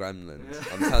on them Gremlins. Yeah.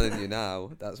 I'm telling you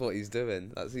now, that's what he's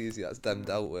doing. That's easy. That's them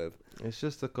dealt with. It's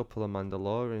just a couple of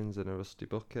Mandalorians in a rusty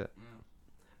bucket.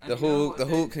 Yeah. The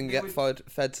Hulk can get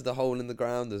fed to the hole in the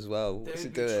ground as well. What's he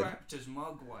doing? They'd be trapped as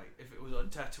Mugwite if it was on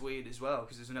Tatooine as well,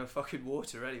 because there's no fucking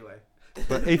water anyway.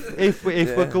 But if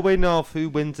we're going off who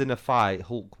wins in a fight,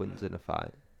 Hulk wins in a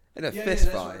fight. In a fist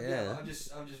fight, yeah. I'm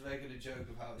just making a joke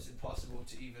of how it's impossible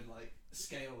to even like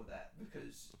scale that,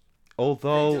 because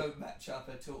although they don't match up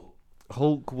at all.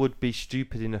 Hulk would be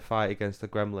stupid in a fight against the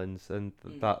Gremlins, and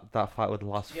that fight would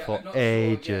last for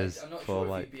ages. I'm not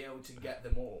sure if he'd be able to get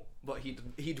them all, but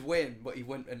he'd win, but he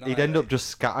wouldn't annihilate. He'd end up just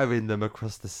scattering them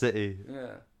across the city.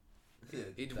 Yeah.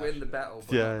 He'd win the battle,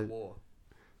 but not the war.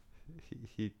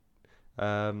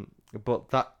 But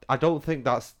that, I don't think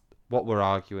that's what we're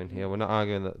arguing here. We're not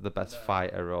arguing that the best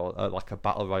fighter or like a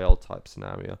battle royale type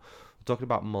scenario. We're talking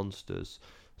about monsters.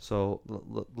 So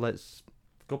let's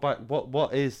go back.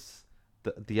 What is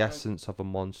the essence of a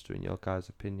monster in your guys'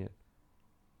 opinion?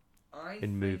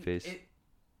 In movies,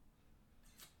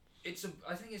 I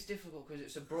think it's difficult because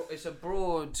it's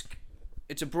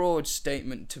a broad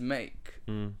statement to make,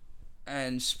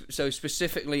 And so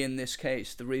specifically in this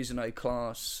case, the reason I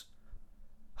class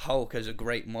Hulk as a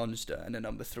great monster and a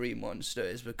number 3 monster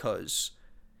is because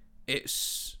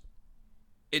it's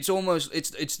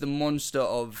the monster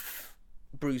of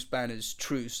Bruce Banner's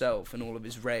true self and all of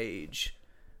his rage,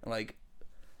 like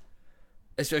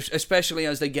especially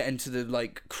as they get into the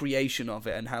like creation of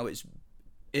it and how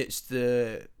it's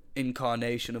the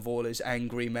incarnation of all his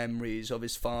angry memories of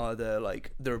his father,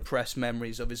 like the repressed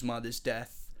memories of his mother's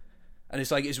death, and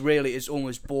it's like it's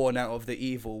almost born out of the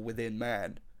evil within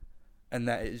man, and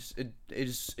that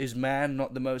is man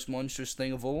not the most monstrous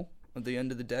thing of all at the end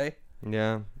of the day?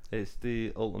 Yeah, it's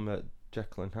the ultimate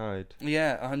Jekyll and Hyde.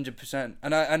 Yeah, 100%.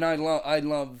 And I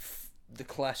love the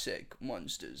classic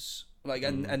monsters. Like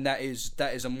and that is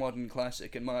a modern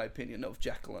classic in my opinion of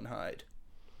Jekyll and Hyde.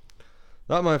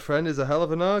 That, my friend, is a hell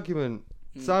of an argument.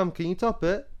 Sam, can you top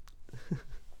it?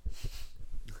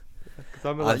 Because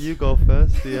I'm gonna let you go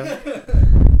first, yeah.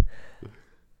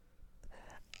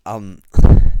 I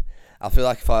feel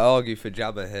like if I argue for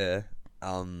Jabba here,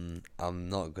 I'm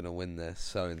not gonna win this.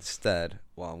 So instead,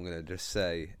 what I'm gonna just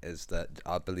say is that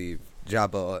I believe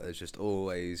Jabba has just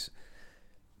always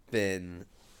been.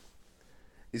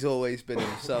 He's always been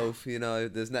himself, you know.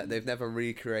 They've never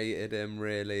recreated him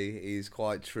really. He's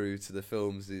quite true to the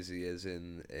films as he is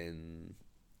in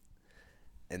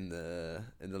the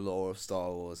lore of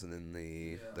Star Wars and in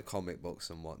the comic books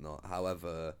and whatnot.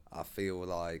 However, I feel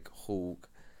like Hulk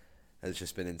has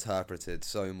just been interpreted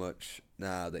so much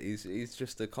now that he's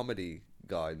just a comedy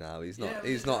guy now. He's not. Yeah,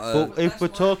 he's not. But if we're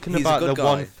talking about the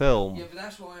one film, yeah, but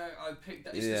that's why I picked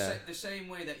that. It's the same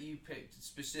way that you picked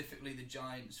specifically the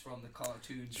Giants from the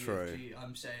cartoon. True.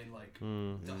 I'm saying like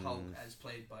the Hulk as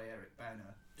played by Eric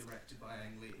Bana, directed by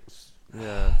Ang Lee.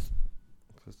 yeah,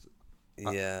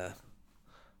 Yeah.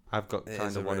 I've got It kind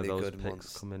is a of one really of those good picks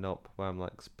monster. coming up where I'm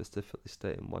like specifically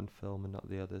stating one film and not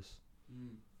the others.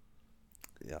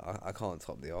 Yeah, I can't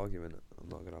top the argument. I'm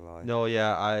not gonna lie. No,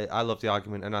 yeah, I love the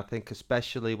argument, and I think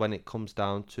especially when it comes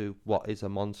down to what is a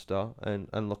monster,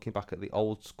 and looking back at the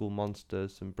old school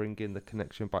monsters and bringing the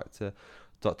connection back to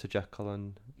Dr. Jekyll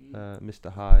and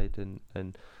Mr. Hyde,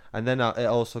 and then it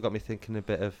also got me thinking a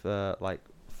bit of like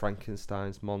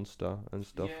Frankenstein's monster and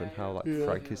stuff, and how like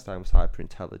Frankenstein was hyper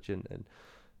intelligent, and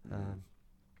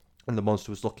the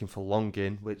monster was looking for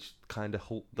longing, which kind of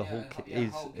Hulk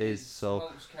is so.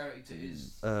 Hulk's character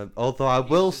is. Although I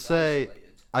will say,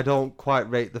 I don't quite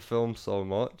rate the film so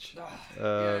much.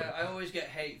 Yeah, I always get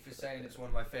hate for saying it's one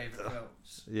of my favourite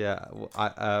films. Yeah,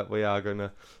 we are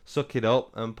gonna suck it up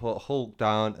and put Hulk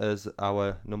down as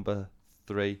our number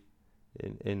 3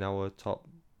 in our top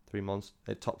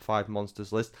 5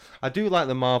 monsters list. I do like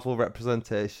the Marvel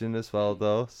representation as well,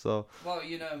 though. So. Well,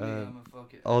 you know me, I'm a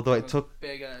fucking. Although I'm it took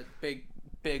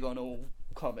big on all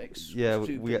comics. Yeah,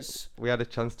 we had a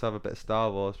chance to have a bit of Star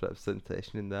Wars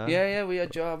representation in there. Yeah, we had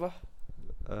Jabba.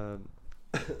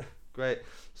 Great.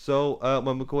 So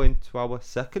when we go into our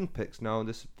second picks now, and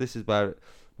this is where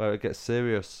it gets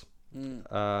serious.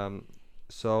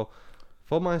 So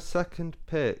for my second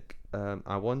pick,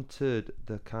 I wanted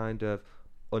the kind of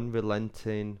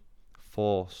unrelenting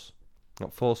force,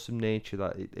 not force of nature,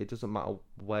 that it doesn't matter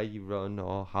where you run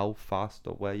or how fast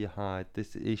or where you hide.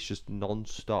 This is just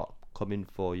non-stop coming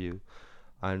for you,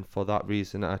 and for that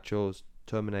reason I chose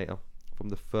Terminator from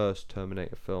the first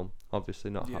Terminator film. Obviously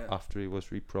not after he was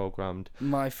reprogrammed.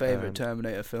 My favourite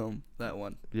Terminator film, that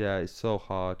one. Yeah, it's so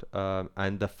hard.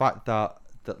 And the fact that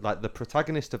like the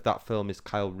protagonist of that film is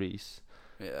Kyle Reese.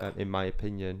 Yeah. In my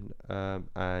opinion,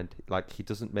 and like he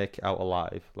doesn't make it out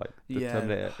alive. Like the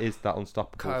Terminator is that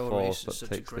unstoppable Kyle force Reese that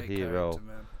takes the hero.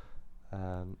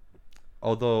 Man.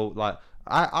 Although, like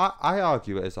I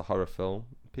argue it as a horror film.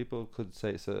 People could say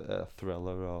it's a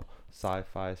thriller or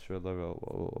sci-fi thriller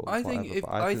or I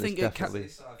whatever, think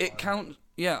it counts.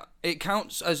 Yeah, it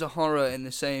counts as a horror in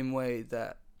the same way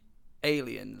that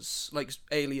Aliens, like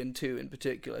Alien 2 in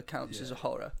particular, counts as a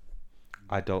horror.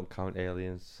 I don't count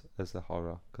Aliens as a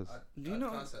horror because do you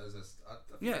know? I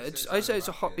say it's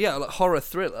a like horror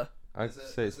thriller. I'd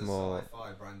say it's more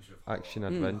action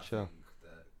adventure.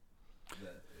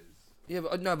 Yeah,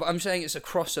 but I'm saying it's a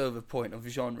crossover point of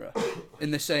genre,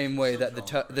 in the same way that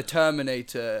the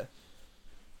Terminator.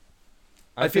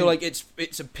 I feel like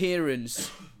its appearance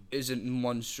isn't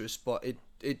monstrous, but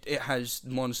it has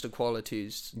monster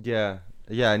qualities. Yeah,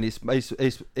 and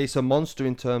it's a monster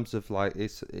in terms of like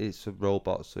it's a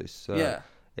robot, so it's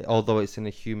although it's in a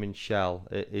human shell,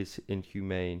 it is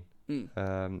inhumane.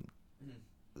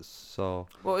 So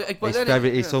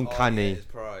it's uncanny.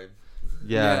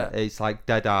 Yeah, it's like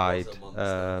dead-eyed.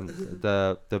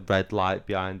 The red light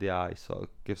behind the eye sort of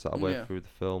gives that away through the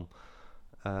film.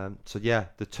 So yeah,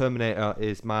 the Terminator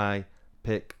is my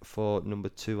pick for number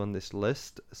 2 on this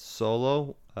list.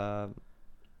 Solo. My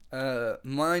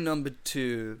number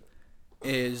 2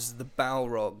 is the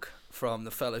Balrog from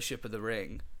the Fellowship of the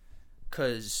Ring,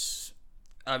 because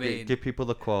I mean, give people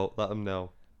the quote. Let them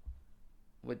know.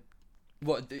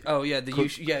 What?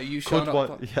 You shall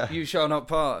not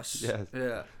pass. Yes.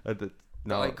 Yeah. The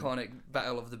iconic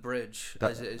Battle of the Bridge,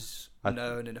 as it is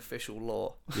known in official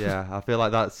law. Yeah, I feel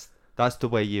like that's the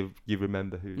way you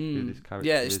remember who this character is.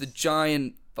 Yeah, it's the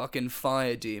giant fucking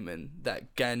fire demon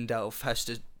that Gandalf has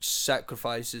to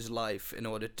sacrifice his life in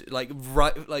order to like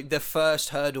the first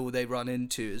hurdle they run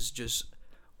into is just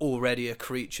already a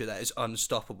creature that is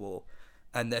unstoppable,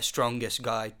 and their strongest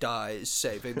guy dies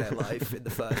saving their life in the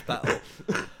first battle.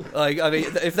 Like, I mean,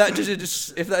 if that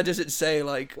doesn't say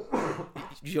like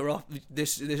you're off,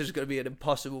 this is going to be an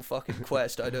impossible fucking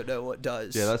quest, I don't know what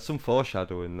does. Yeah, that's some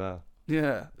foreshadowing there.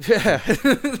 Yeah.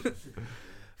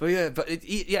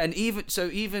 And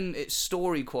even its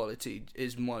story quality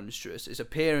is monstrous. Its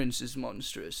appearance is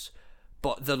monstrous,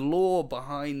 but the lore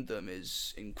behind them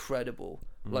is incredible.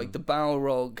 Like the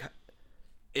Balrog,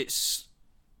 it's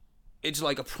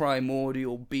like a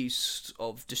primordial beast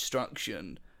of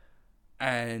destruction,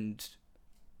 and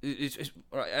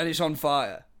it's on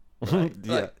fire. Right?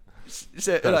 Yeah.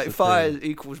 Fire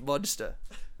equals monster.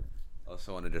 I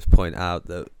also want to just point out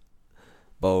that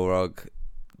Balrog,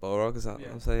 is that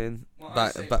what I'm saying? Well,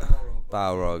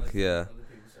 Balrog, yeah. Other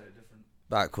people say it different.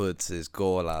 Backwards is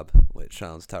Gorlab, which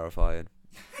sounds terrifying.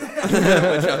 Which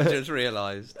I've just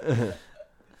realised.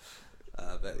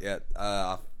 But yeah,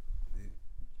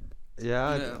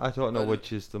 I don't know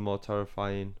which is the more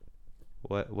terrifying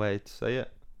way to say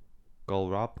it.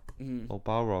 Golrab or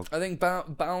Balrog. I think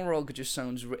Balrog just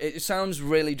sounds it sounds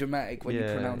really dramatic when you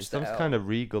pronounce the L. It sounds kind of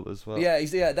regal as well.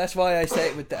 Yeah, that's why I say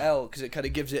it with the L, because it kind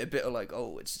of gives it a bit of like,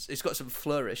 oh, it's got some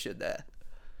flourish in there.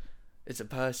 It's a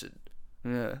person.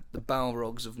 Yeah, the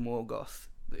Balrogs of Morgoth,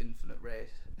 the infinite race.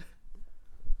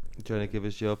 Do you want to give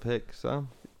us your pick, Sam?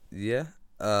 Yeah,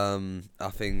 I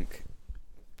think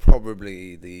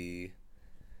probably the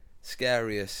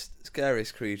scariest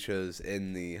creatures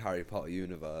in the Harry Potter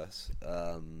universe,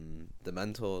 the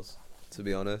Mentors, to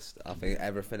be honest. I think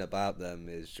everything about them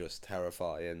is just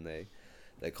terrifying. They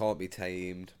can't be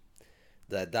tamed.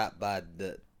 They're that bad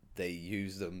that they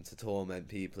use them to torment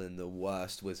people in the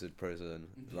worst wizard prison.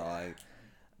 Like,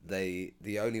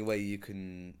 the only way you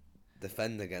can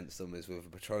defend against them is with a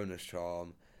Patronus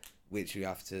charm, which you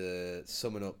have to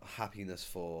summon up happiness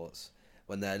forts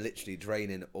when they're literally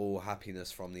draining all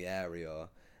happiness from the area,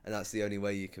 and that's the only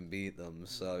way you can beat them.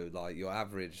 So, like, your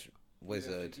average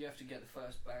wizard, you have to get the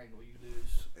first bang or you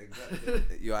lose.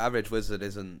 Exactly. Your average wizard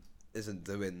isn't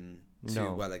doing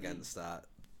too well against that.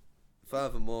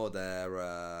 Furthermore,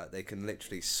 they can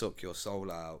literally suck your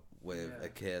soul out with a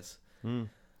kiss.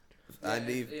 And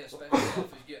especially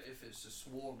if it's a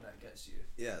swarm that gets you.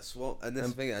 Yeah, swarm. And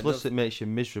this thing, plus it makes you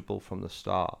miserable from the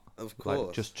start. Of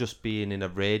course, like just being in a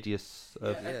radius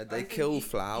of. Yeah, they kill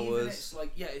flowers. It's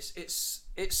like it's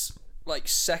like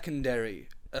secondary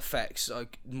effects,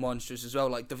 like monstrous as well.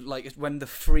 Like when the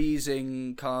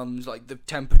freezing comes, like the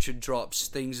temperature drops,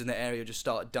 things in the area just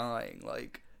start dying.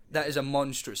 Like, that is a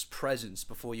monstrous presence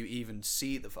before you even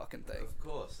see the fucking thing. Of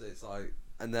course, it's like.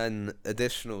 And then,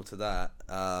 additional to that,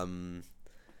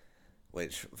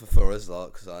 which for us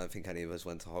lot, because I don't think any of us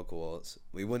went to Hogwarts,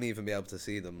 we wouldn't even be able to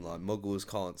see them. Like, Muggles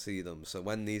can't see them. So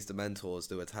when these Dementors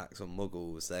do attacks on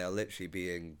Muggles, they are literally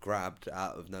being grabbed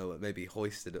out of nowhere, maybe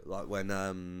hoisted. Like when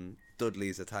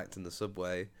Dudley's attacked in the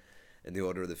subway in the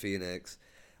Order of the Phoenix.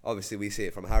 Obviously, we see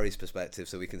it from Harry's perspective,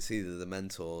 so we can see the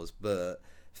Dementors. But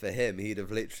for him, he'd have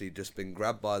literally just been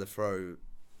grabbed by the throat.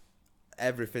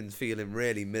 Everything's feeling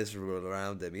really miserable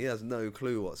around him. He has no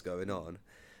clue what's going on.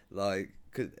 Like,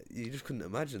 you just couldn't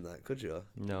imagine that, could you?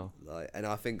 No. Like, and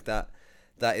I think that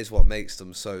is what makes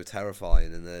them so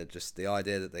terrifying, and they're just the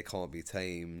idea that they can't be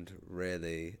tamed,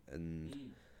 really,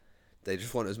 and they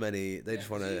just want as many. They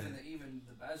just want to. Even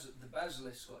the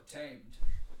basilisk got tamed.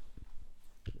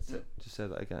 Just say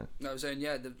that again. No, I was saying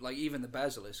even the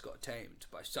basilisk got tamed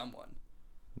by someone.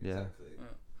 Yeah. Exactly.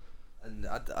 And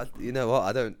I you know what?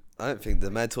 I don't think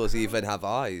the Mentors even have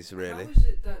eyes, really.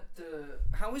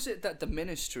 How is it that the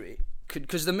Ministry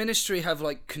because the Ministry have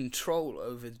like control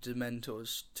over the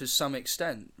Dementors to some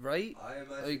extent, right? I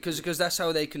imagine because that's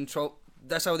how they control.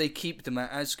 That's how they keep them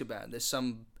at Azkaban. There's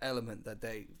some element that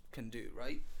they can do,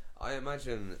 right? I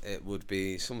imagine it would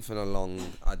be something along.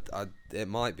 It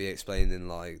might be explained in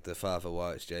like the further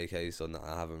works JK's done that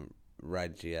I haven't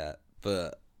read yet,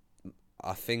 but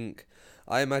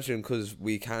I imagine because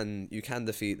you can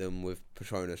defeat them with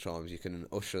Patronus charms, you can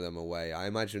usher them away. I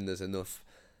imagine there's enough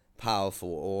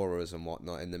powerful auras and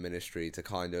whatnot in the Ministry to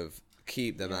kind of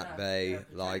keep them at bay,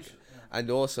 and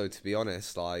also, to be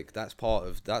honest, like that's part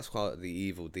of the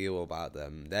evil deal about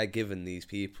them. They're given these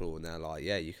people, and they're like,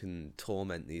 yeah, you can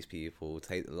torment these people,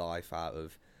 take the life out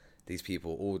of these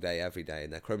people all day, every day,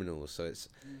 and they're criminals. So it's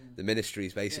the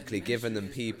Ministry's basically given them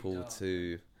people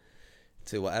to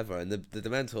whatever, and the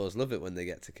Dementors love it when they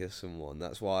get to kiss someone.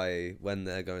 That's why when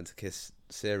they're going to kiss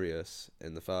Sirius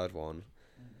in the third one,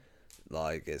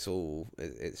 like it's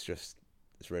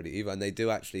really evil, and they do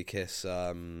actually kiss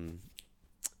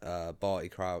Barty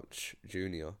Crouch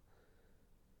Jr.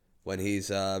 when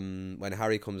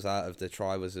Harry comes out of the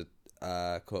Triwizard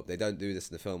Cup. They don't do this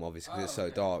in the film, obviously, because it's so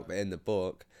dark. But in the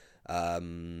book,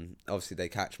 obviously they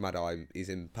catch Mad Eye. He's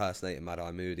impersonating Mad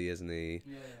Eye Moody, isn't he?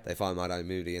 Yeah. They find Mad Eye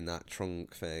Moody in that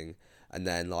trunk thing, and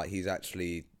then like he's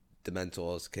actually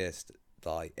Dementor's kissed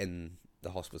like in the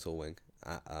hospital wing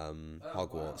at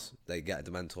Hogwarts. Wow. They get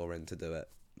a Dementor in to do it.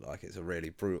 Like it's a really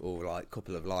brutal like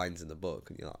couple of lines in the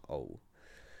book, and you're like, oh.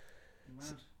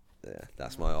 Yeah,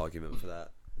 that's my argument for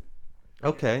that.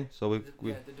 Okay, so the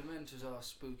Dementors are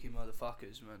spooky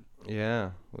motherfuckers, man. Yeah,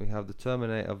 we have the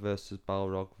Terminator versus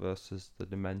Balrog versus the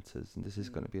Dementors, and this is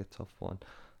going to be a tough one.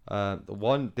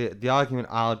 The argument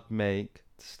I'd make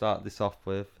to start this off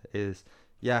with is,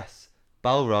 yes,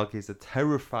 Balrog is a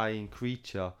terrifying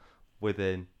creature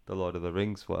within the Lord of the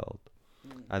Rings world,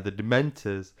 and the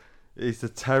Dementors is a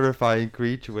terrifying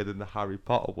creature within the Harry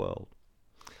Potter world.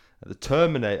 And the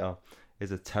Terminator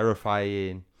is a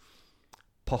terrifying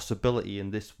possibility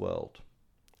in this world.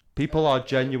 People are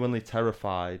genuinely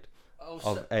terrified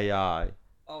of AI and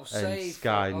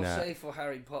Skynet. I'll say for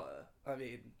Harry Potter, I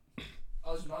mean,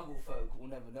 us Muggle folk will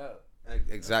never know.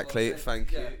 Exactly,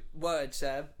 thank you. Word,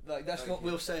 Sam. Like that's what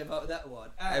we'll say about that one.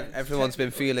 Everyone's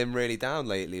been feeling really down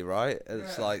lately, right?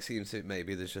 It's like seems to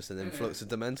maybe there's just an influx of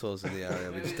Dementors in the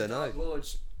area. We just don't know.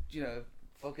 Lords,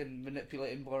 fucking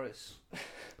manipulating Boris.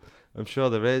 I'm sure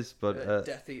there is, but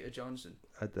Death Eater Johnson.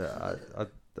 At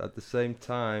the same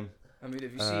time, I mean,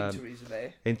 have you seen Theresa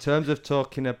May? In terms of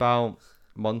talking about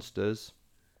monsters,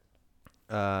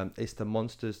 it's the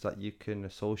monsters that you can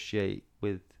associate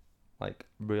with like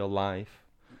real life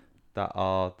that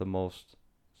are the most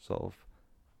sort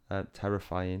of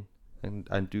terrifying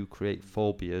and do create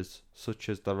phobias, such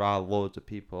as there are loads of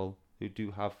people who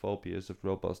do have phobias of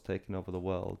robots taking over the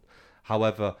world.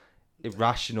 However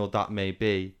irrational that may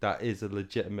be, that is a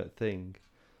legitimate thing.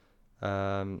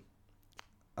 So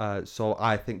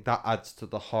I think that adds to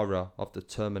the horror of the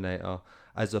Terminator,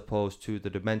 as opposed to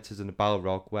the Dementors and the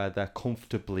Balrog, where they're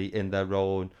comfortably in their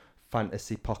own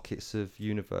fantasy pockets of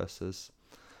universes.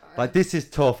 Like, this is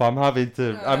tough. I'm having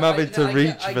to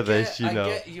reach for this, you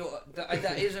know.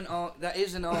 That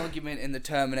is an argument in the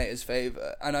Terminator's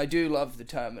favour, and I do love the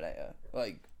Terminator.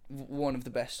 Like, one of the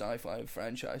best sci-fi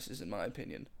franchises in my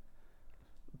opinion.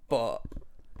 But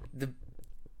the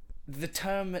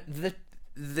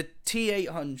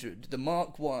T-800, the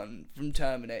Mark 1 from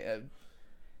Terminator,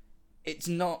 it's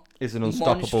not. It's an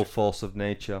unstoppable force of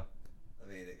nature. I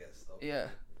mean, it gets stopped. Yeah.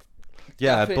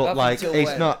 Yeah, but like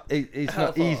it's not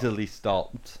easily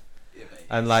stopped. Yeah,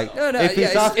 and like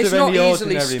it's not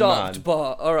easily stopped. Man,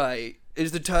 but all right,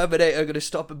 is the Terminator going to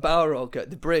stop a Balrog at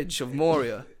the bridge of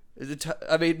Moria?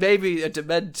 I mean, maybe a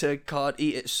Dementor can't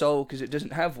eat its soul because it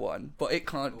doesn't have one, but it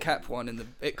can't cap one in the.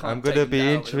 It can't. I'm gonna be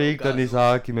intrigued on his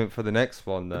argument for the next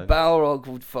one. Then the Balrog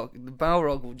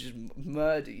will just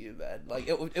murder you, man. Like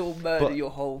it will murder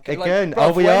your whole. Again,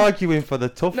 are we arguing for the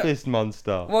toughest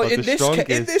monster? Well, in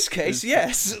this case,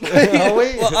 yes.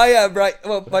 Well, I am right.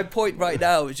 Well, my point right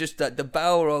now is just that the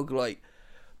Balrog,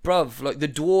 bruv, the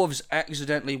dwarves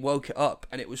accidentally woke it up,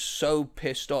 and it was so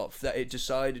pissed off that it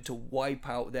decided to wipe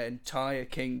out their entire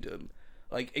kingdom,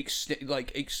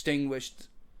 extinguished.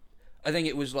 I think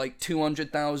it was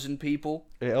 200,000 people.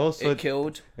 It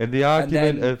killed. In the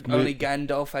argument and then only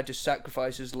Gandalf had to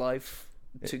sacrifice his life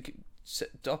to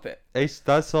stop it.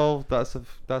 That's all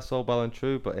well and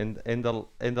true, but in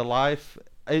the life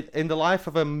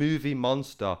of a movie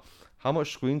monster, how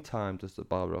much screen time does the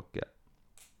Balrog get?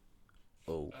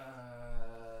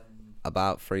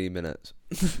 About 3 minutes.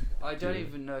 I don't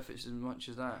even know if it's as much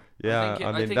as that. Yeah,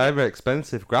 I mean they're very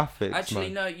expensive graphics. Actually,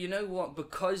 man. No. You know what?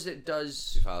 Because it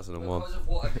does. 2001. Because of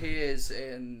what appears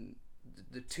in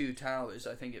the Two Towers,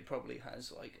 I think it probably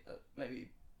has maybe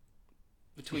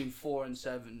between 4 and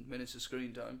 7 minutes of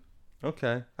screen time.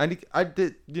 Okay, and I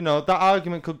did, that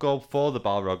argument could go for the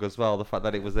Balrog as well. The fact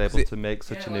that it was able to make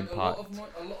such an impact.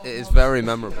 It is very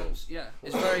memorable. Yeah,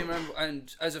 it's very memorable.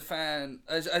 And as a fan,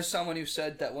 as someone who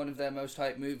said that one of their most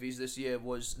hyped movies this year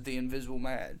was The Invisible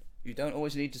Man, you don't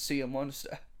always need to see a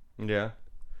monster. Yeah.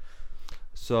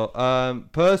 So,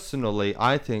 personally,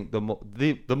 I think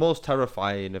the most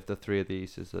terrifying of the three of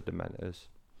these is the Dementors.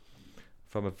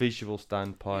 From a visual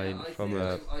standpoint,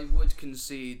 I would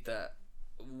concede that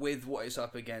with what it's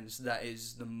up against, that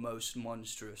is the most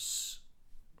monstrous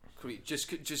creature.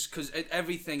 Just because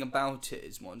everything about it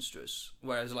is monstrous.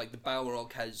 Whereas, like, the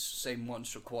Balrog has same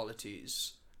monster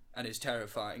qualities and is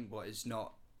terrifying, but it's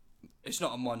not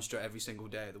a monster every single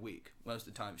day of the week. Most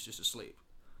of the time, it's just asleep.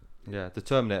 Yeah, the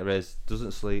Terminator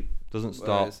doesn't sleep, doesn't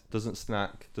stop, doesn't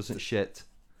snack, doesn't shit.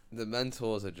 The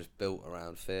Mentors are just built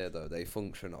around fear, though. They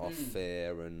function off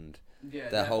fear, and yeah,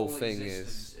 their whole thing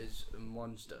is a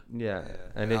monster. Yeah,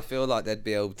 and I feel like they'd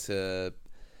be able to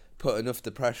put enough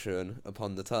depression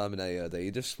upon the Terminator that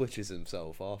he just switches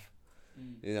himself off.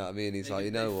 You know what I mean? He's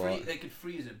like, what? They could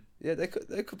freeze him. Yeah, they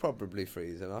could probably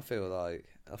freeze him. I feel like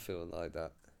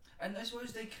that. And I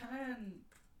suppose they can.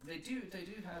 They do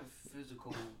have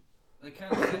physical. They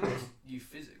can affect you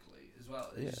physically as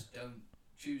well. They just don't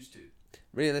choose to.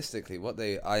 Realistically, what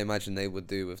I imagine they would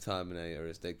do with Terminator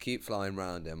is they'd keep flying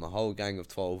around him, a whole gang of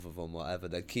 12 of them, whatever.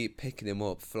 They'd keep picking him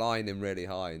up, flying him really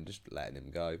high, and just letting him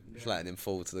go, just letting him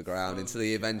fall to the ground until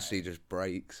he eventually just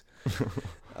breaks.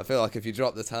 I feel like if you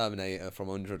drop the Terminator from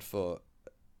 100 foot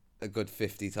a good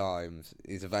 50 times,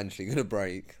 he's eventually gonna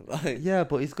break. Yeah,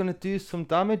 but he's gonna do some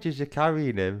damage as you're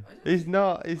carrying him. He's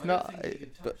not.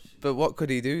 But what could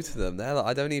he do to them? They're like,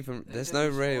 I don't even. There's no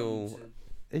real.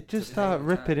 It just start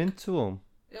ripping into him.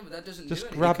 Yeah, but that doesn't. Just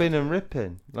grabbing and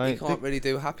ripping. Like he can't really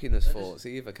do happiness thoughts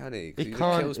either, can he? He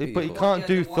can't. But he can't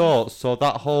do thoughts. So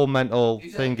that whole mental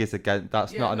thing is against.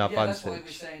 That's not an advantage. That's why we're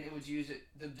saying it would use it.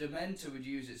 The Dementor would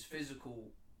use its physical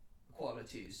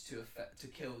qualities to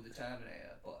kill the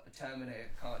Terminator, but a Terminator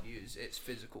can't use its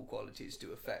physical qualities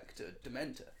to affect a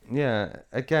Dementor. Yeah,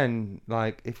 again,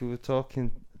 like if we were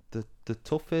talking the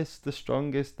toughest, the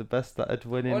strongest, the best that'd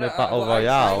win in a battle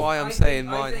royale. That's why I'm saying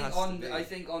mine has to be. I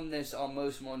think on this, our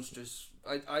most monstrous.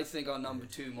 I think our number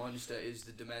 2 monster is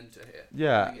the Dementor here.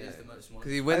 Yeah, I think it is the most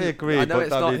monstrous. I agree, I know but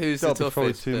it's not who's the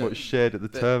toughest. Throwing too much shade at the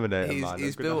Terminator, man.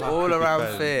 He's built all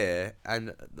around fear,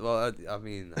 and well, I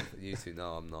mean, you two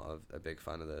know I'm not a big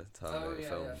fan of the Terminator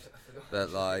films,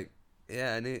 but like,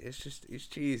 yeah, and he's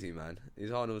cheesy, man.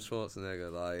 He's Arnold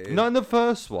Schwarzenegger, like. Not in the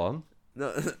first one.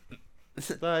 No.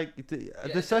 Like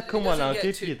the second one, I'll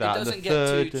give you that. The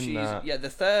third and that. Yeah, the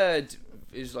third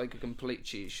is like a complete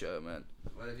cheese show, man.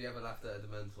 When have you ever laughed at a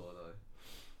Dementor,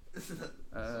 though?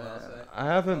 I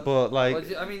haven't, but like,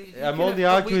 well, I mean, I'm only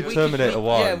arguing with Terminator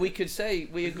 1. Yeah, we could say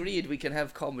we agreed we can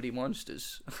have comedy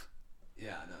monsters.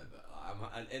 Yeah, I know,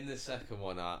 but in the second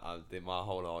one, my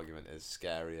whole argument is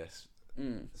scariest,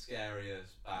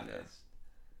 baddest.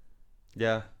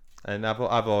 Yeah. And I've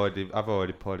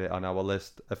already put it on our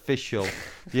list.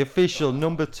 The official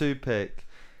number 2 pick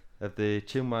of the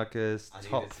Chinwaggers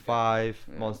top 5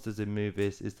 monsters in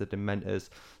movies is the Dementors.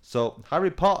 So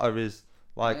Harry Potter is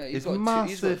like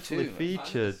massively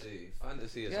featured.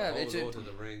 Fantasy is Lord of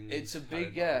the Rings. It's a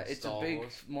big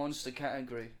monster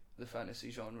category, the fantasy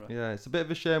genre. Yeah, it's a bit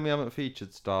of a shame we haven't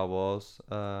featured Star Wars.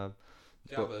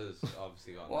 Jabba's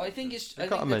obviously got. Well, I think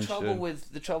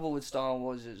the trouble with Star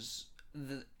Wars is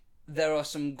there are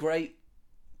some great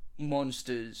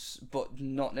monsters, but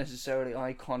not necessarily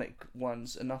iconic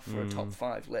ones enough for a top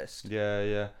 5 list.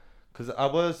 Yeah. Because I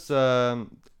was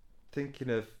thinking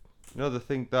of, the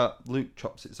thing that Luke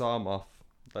chops its arm off,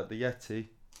 like the Yeti.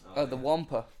 The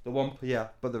Wampa. The Wampa, yeah.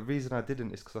 But the reason I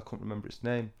didn't is because I couldn't remember its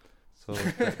name. So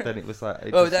then it was like.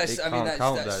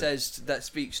 That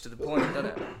speaks to the point, doesn't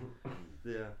it?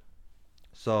 Yeah.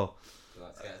 So. To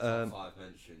get top 5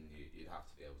 mention, you'd have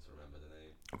to be able to remember the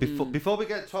name. Before we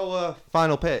get to our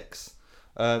final picks,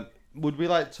 would we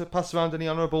like to pass around any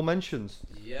honourable mentions?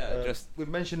 Yeah, we've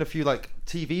mentioned a few like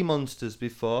TV monsters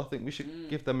before. I think we should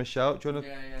give them a shout. Do you want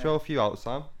to throw a few out,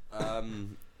 Sam?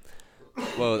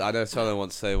 Well, I know someone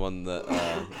wants to say one that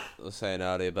I was saying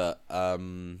earlier, but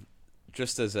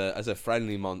just as a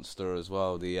friendly monster as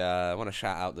well. I want to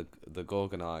shout out the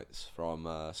Gorgonites from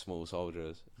Small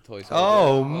Soldiers. Toy Soldiers.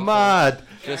 Oh, mad!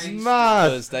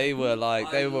 Mad! Because they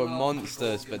were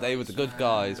monsters, but they were the good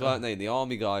guys, weren't they? The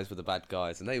army guys were the bad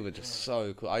guys, and they were just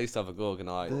so cool. I used to have a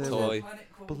Gorgonite toy.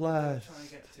 Bless.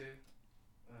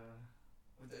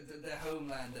 Their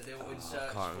homeland that they were in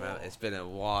search I can't remember. It's been a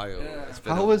while. Yeah.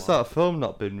 How has that film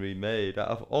not been remade out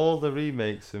of all the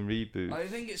remakes and reboots? I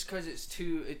think it's because it's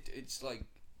too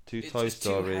to it's Toy just too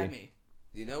Story. hammy.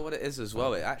 You know what it is as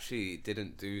well? It actually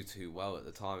didn't do too well at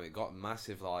the time. It got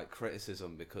massive like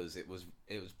criticism because it was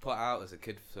put out as a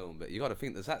kid film. But you got to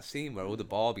think there's that scene where all the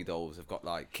Barbie dolls have got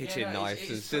like kitchen knives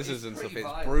and scissors and stuff. pretty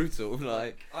It's violent. brutal.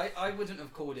 Like I wouldn't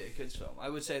have called it a kids film. I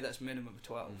would say that's minimum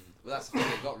 12. Well, that's the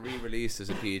thing. It got re-released as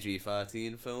a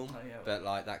PG-13 film, Oh, yeah. but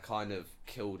like that kind of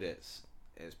killed its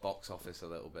box office a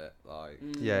little bit. Like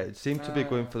Yeah, it seemed to be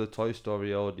going for the Toy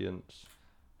Story audience.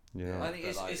 Yeah. I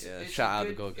think But, it's shout out a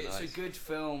the good, Roagan it's a eyes. good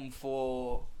film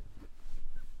for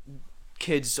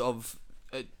kids of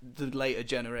the later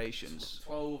generations.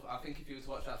 12. I think if you were to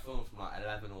watch that film from like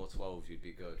 11 or 12, you'd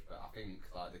be good. But I think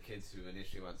like the kids who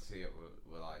initially went to see it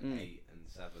were like 8 and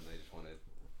 7. They just wanted.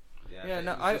 Yeah, but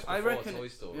no, it was just I before reckon. Toy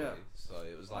Story, Yeah. so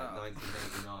it was like Wow.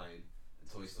 1989.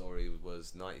 And Toy Story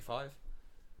was 95.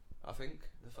 I think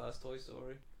the first Toy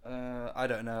Story. I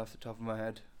don't know off the top of my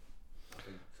head. I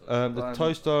think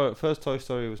The first Toy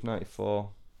Story was 94.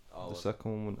 Oh, The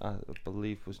second one, I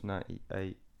believe, was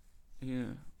 98. Yeah.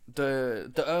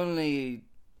 The only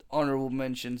honourable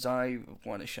mentions I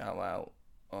want to shout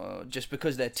out, just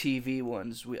because they're TV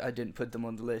ones, I didn't put them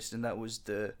on the list, and that was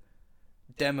the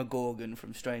Demogorgon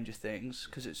from Stranger Things,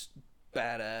 because it's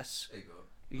badass. There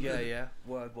you go. Yeah,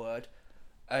 word.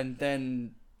 And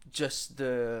then just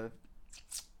the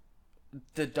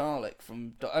Dalek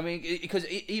from... I mean, because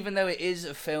even though it is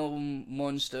a film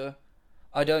monster,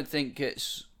 I don't think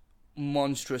it's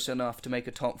monstrous enough to make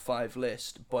a top 5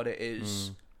 list, but it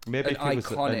is Maybe an if it was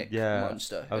iconic yeah,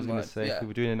 monster. I was going to say, if we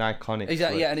were doing an iconic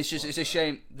Exactly, yeah, list. and it's a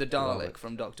shame the Love Dalek it.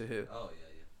 from Doctor Who. Oh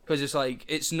yeah. Because it's like,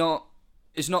 it's not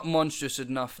monstrous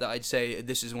enough that I'd say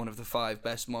this is one of the 5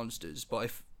 best monsters,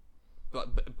 but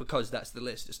because that's the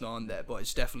list, it's not on there, but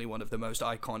it's definitely one of the most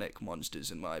iconic monsters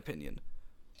in my opinion.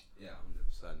 Yeah,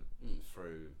 100%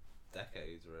 through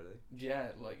decades really. Yeah,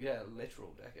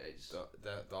 literal decades.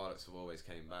 The Daleks have always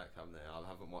came back, haven't they? I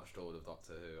haven't watched all of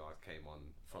Doctor Who. I came on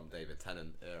from David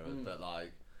Tennant era, but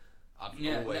like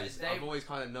I've always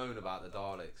kind of known about the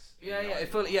Daleks.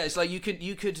 It's like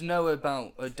you could know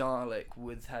about a Dalek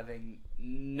with having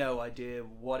no idea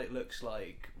what it looks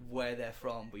like, where they're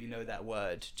from, but you know that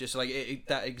word. Just like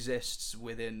that exists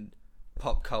within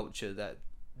pop culture, that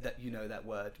you know that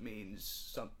word means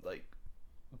something like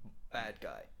bad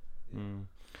guy.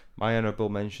 My honourable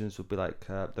mentions would be like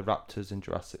the Raptors in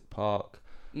Jurassic Park.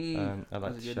 I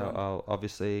like to shout out,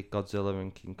 obviously, Godzilla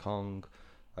and King Kong.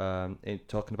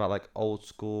 Talking about like old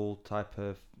school type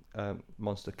of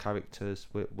monster characters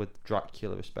with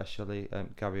Dracula especially.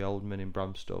 Gary Oldman in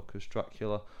Bram Stoker's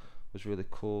Dracula was really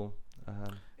cool.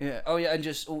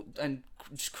 And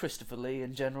just Christopher Lee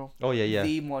in general. Oh yeah.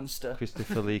 The monster.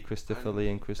 Christopher Lee,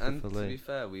 and Christopher Lee. To be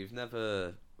fair,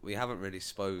 we haven't really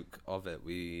spoke of it.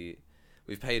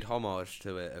 We've paid homage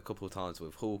to it a couple of times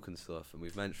with Hulk and stuff, and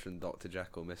we've mentioned Dr.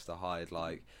 Jekyll, Mr. Hyde.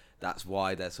 Like that's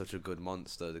why they're such a good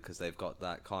monster, because they've got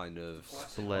that kind of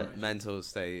mental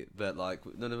state. But like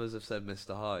none of us have said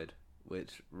Mr. Hyde,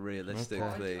 which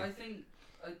realistically, I think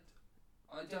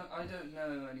I don't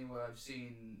know anywhere I've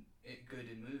seen it good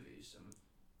in movies.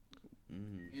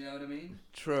 You know what I mean?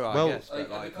 True, I Well, guess. But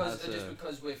Because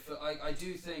I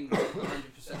do think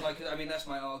 100%. Like, I mean, that's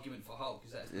my argument for Hulk,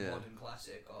 because that's the modern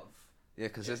classic of. Yeah,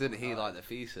 because isn't he like the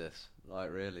Thesis?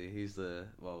 Like, really, he's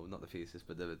not the Thesis,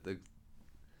 but the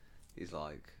he's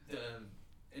like the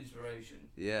inspiration.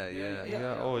 Yeah.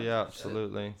 Oh yeah,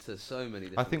 absolutely. To so many.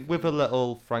 I think with a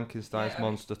little Frankenstein's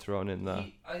monster thrown in there.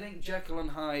 I think Jekyll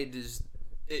and Hyde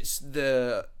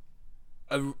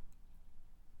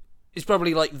it's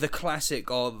probably like the classic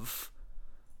of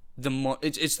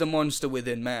it's the monster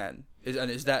within man,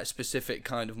 and it's that specific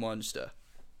kind of monster.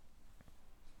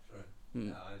 True.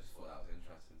 Yeah, I just thought that was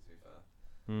interesting, to be fair.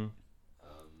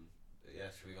 But yeah,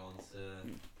 should we go on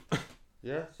to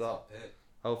Yeah, so top pick?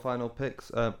 our final picks.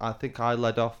 I think I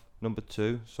led off number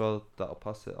 2, so that'll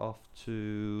pass it off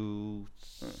to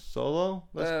Solo.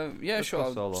 Let's go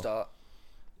I'll Solo. start.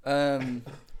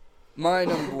 My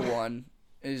number 1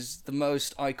 is the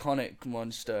most iconic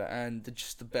monster and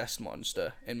just the best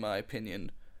monster in my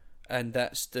opinion, and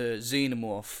that's the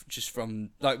xenomorph, just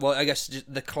from I guess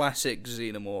just the classic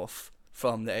xenomorph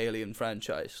from the Alien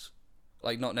franchise,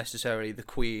 like not necessarily the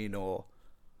Queen or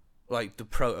like the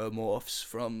protomorphs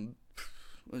from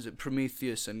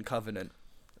Prometheus and Covenant.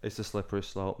 It's a slippery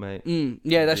slope, mate.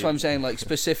 Yeah, that's what I'm saying. Like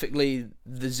specifically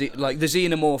the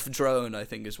xenomorph drone, I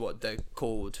think is what they're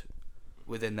called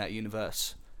within that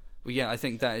universe. But yeah, I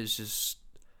think that is just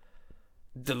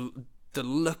the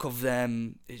look of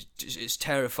them is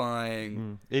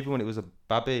terrifying. Even when it was a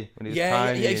baby, when it was yeah,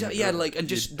 tiny, exactly. Yeah, like and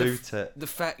just the the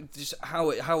fact just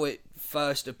how it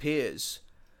first appears,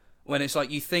 when it's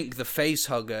like you think the face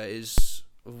hugger is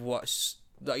what's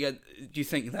like, you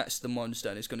think that's the monster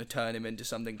and it's going to turn him into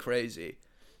something crazy.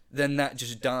 Then that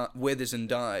just withers and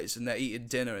dies, and they're eating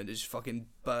dinner, and it's fucking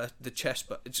the chest.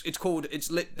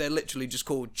 They're literally just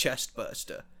called chest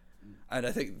burster, and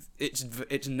I think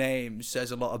its name says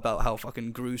a lot about how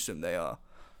fucking gruesome they are.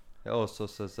 It also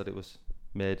says that it was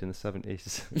made in the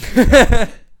 70s.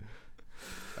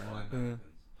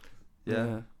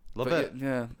 Yeah, love it.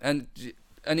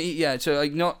 Yeah, so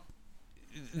like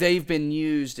they've been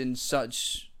used in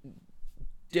such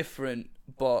different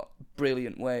but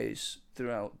brilliant ways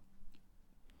throughout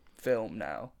film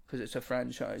now, because it's a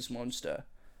franchise monster,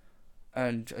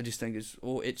 and I just think it's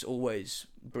always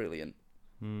brilliant.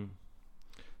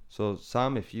 So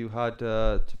Sam, if you had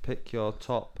to pick your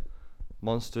top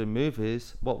monster in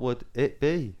movies, what would it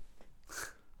be?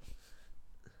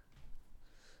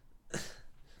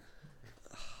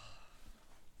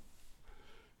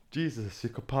 Jesus, you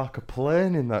could park a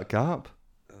plane in that gap.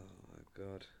 Oh my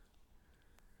god.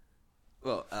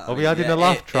 Well, are we adding a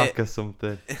laugh track or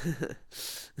something?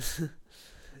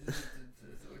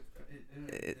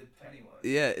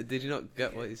 Yeah, did you not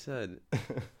get what he said?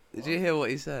 Did you hear what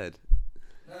he said?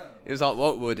 No. It was like,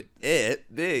 what would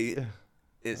it be?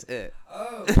 It's it.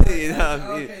 Oh, You know what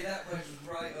I mean? okay, that went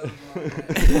right over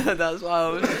my head. That's why I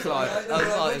was just like,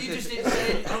 when you just didn't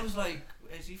say it, I was like,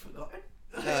 has he forgotten?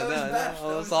 No.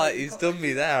 I was like, he's done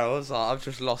me there. I was like, I've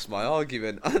just lost my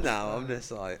argument. Now I'm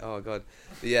just like, oh god.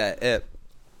 But yeah, it.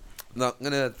 I'm not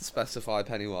gonna specify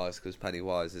Pennywise, because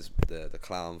Pennywise is the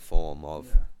clown form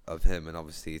of him, and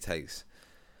obviously he takes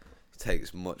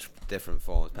much different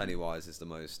forms. Pennywise is the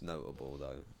most notable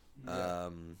though. Yeah.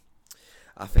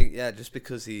 I think just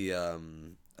because he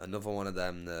another one of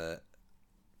them that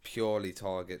purely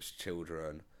targets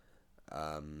children.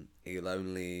 He'll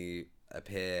only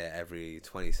appear every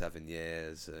 27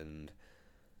 years, and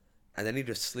then he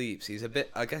just sleeps. He's a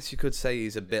bit, I guess you could say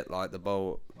he's a bit like the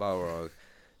Balrog.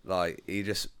 Like, he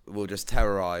will just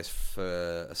terrorize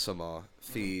for a summer,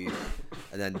 feed,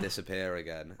 and then disappear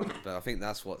again. But I think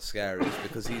that's what's scary, is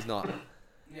because he's not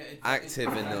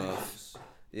active enough.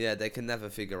 Yeah, they can never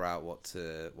figure out what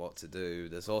to do.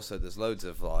 There's loads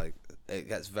of, like, it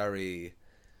gets very,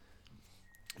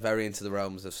 very into the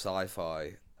realms of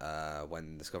sci-fi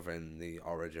when discovering the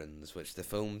origins, which the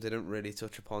film didn't really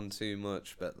touch upon too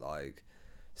much, but like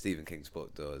Stephen King's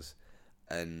book does.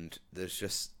 And there's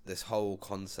just this whole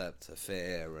concept of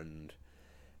fear, and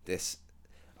this,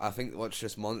 I think what's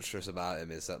just monstrous about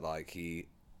him is that, like,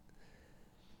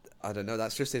 I don't know,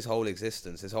 that's just his whole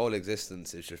existence. His whole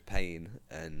existence is just pain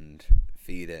and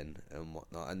feeding and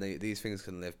whatnot, and these things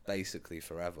can live basically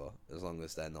forever as long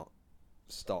as they're not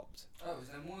stopped. Oh, is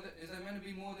there meant to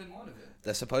be more than one of it?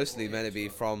 They're supposedly meant to be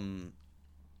from.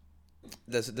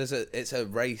 It's a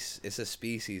race. It's a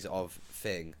species of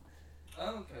thing.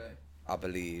 Oh, okay. I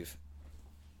believe.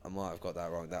 I might have got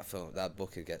that wrong. That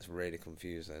book, it gets really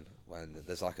confusing when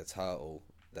there's like a turtle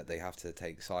that they have to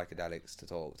take psychedelics to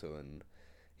talk to, and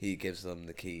he gives them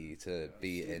the key to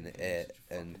be in it.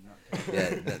 And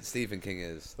that Stephen King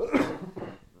is.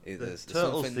 The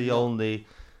turtle's the only.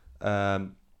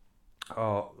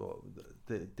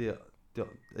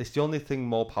 It's the only thing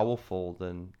more powerful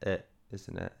than it,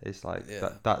 isn't it? It's like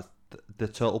that's the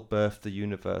turtle birthed the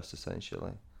universe,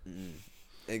 essentially.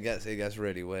 It gets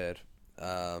really weird.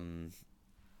 But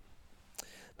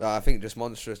I think just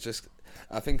monstrous.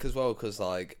 I think as well, because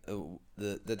like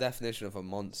the definition of a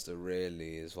monster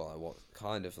really is like what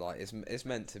kind of like it's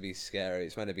meant to be scary.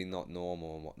 It's meant to be not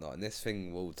normal and whatnot. And this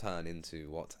thing will turn into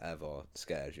whatever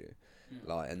scares you,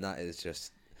 like, and that is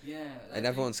just. Yeah, and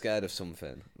everyone's scared of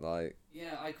something. Like,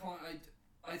 yeah, I thought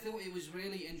it was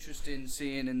really interesting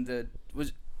seeing in the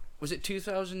was it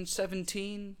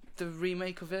 2017, the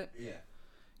remake of it? Yeah.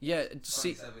 Yeah.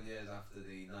 27 years after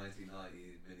the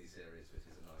 1990 miniseries, which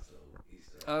is a nice little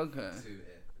Easter egg Okay. to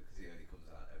it, because he only comes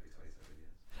out every 27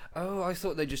 years. Oh, I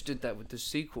thought they just did that with the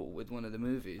sequel with one of the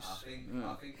movies. I think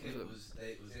it was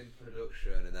in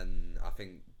production, and then I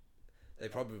think. They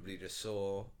probably just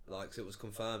saw, like, 'cause it was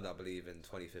confirmed, I believe, in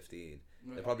 2015.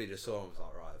 Right. They probably just saw and was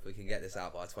like, right, if we can get this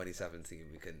out by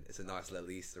 2017, it's a nice little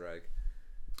Easter egg.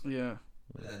 Yeah.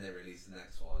 And then they released the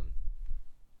next one.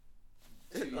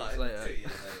 2 years later. 2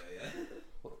 years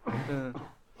later, yeah.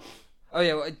 Oh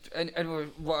yeah,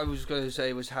 and what I was going to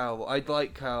say was how I'd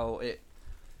like how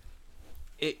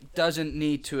it doesn't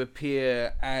need to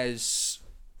appear as,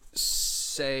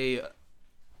 say,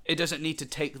 it doesn't need to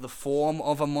take the form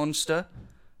of a monster,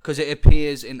 because it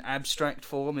appears in abstract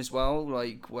form as well.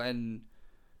 Like when,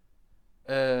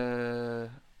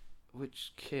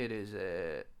 which kid is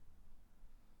it?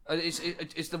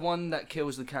 It's the one that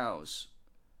kills the cows.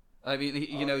 I mean,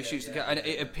 shoots the cow, and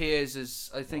it appears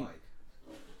as I think.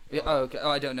 Yeah, okay. Oh,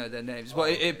 I don't know their names, but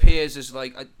it appears as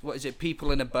like what is it?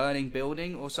 People in a burning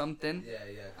building or something. Yeah.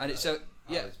 And it's so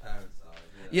yeah. His parents died.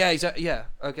 Yeah, exactly. Yeah.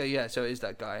 Okay. Yeah. So it is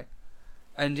that guy,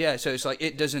 and yeah. So it's like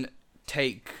it doesn't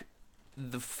take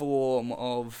the form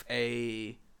of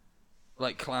a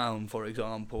like clown, for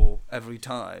example, every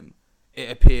time. It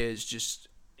appears just.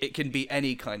 It can be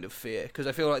any kind of fear, because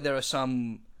I feel like there are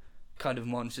some kind of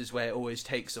monsters where it always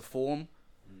takes a form,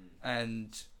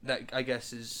 and that I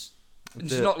guess is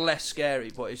it's not less scary,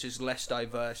 but it's just less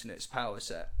diverse in its power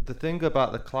set. The thing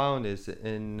about the clown is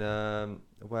in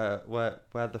where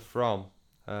they're from,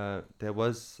 there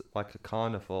was like a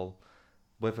carnival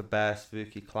with a bare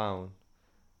spooky clown,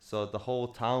 so the whole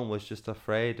town was just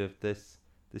afraid of this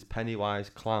Pennywise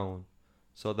clown.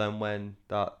 So then when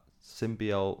that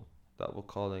symbiote that we're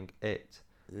calling it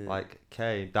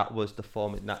came, that was the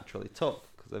form it naturally took,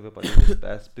 because everybody was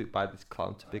bare spooked by this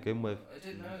clown to begin with. I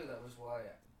didn't know that was why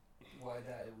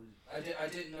that it was. I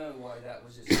didn't know why that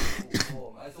was its default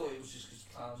form. I thought it was just because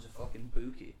clowns are fucking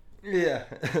booky. Yeah.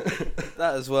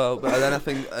 That as well, but then I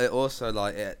think also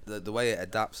like the way it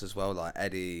adapts as well, like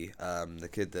Eddie, the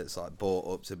kid that's like brought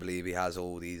up to believe he has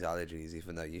all these allergies,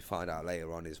 even though you find out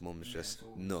later on his mum's just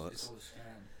nuts. It's all a scam.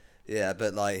 Yeah,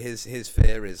 but like his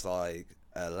fear is like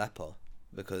a leper,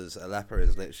 because a leper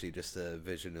is literally just a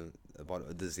vision of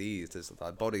a disease. There's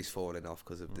like bodies falling off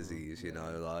because of disease, you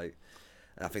know, like,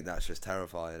 and I think that's just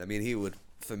terrifying. I mean, he would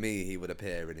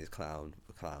appear in his clown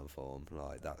form,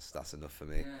 like that's enough for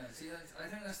me. Yeah, see, I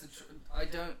think that's the.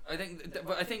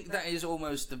 I think that is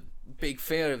almost the big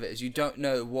fear of it, is you don't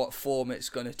know what form it's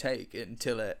gonna take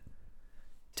until it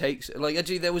takes. Like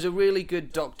actually, there was a really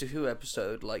good Doctor Who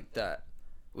episode like that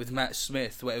with Matt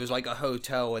Smith, where it was like a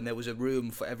hotel and there was a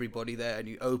room for everybody there, and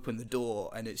you open the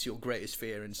door and it's your greatest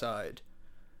fear inside.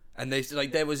 And they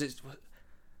like there was this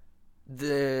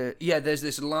there's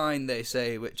this line they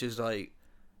say which is like,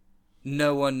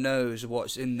 no one knows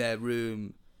what's in their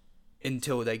room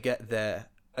until they get there,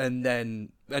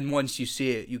 and once you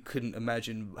see it, you couldn't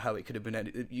imagine how it could have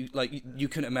been you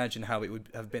couldn't imagine how it would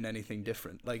have been anything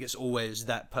different. Like it's always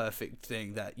that perfect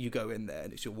thing that you go in there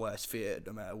and it's your worst fear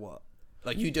no matter what.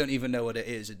 Like, you don't even know what it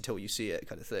is until you see it,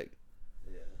 kind of thing.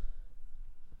 Yeah.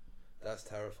 That's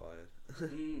terrifying.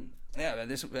 Yeah, man,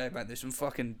 there's some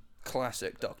fucking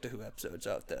classic Doctor Who episodes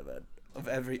out there, man. Of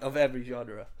every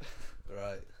genre.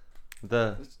 Right.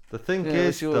 The thing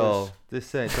is, though,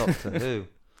 this ain't Doctor Who.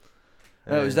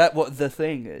 Oh, is that what the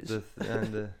thing is?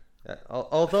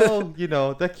 Although, you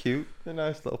know, they're cute. They're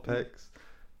nice little pics.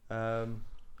 The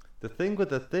thing with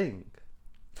the thing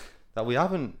that we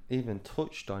haven't even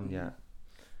touched on yet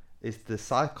is the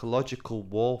psychological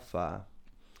warfare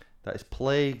that is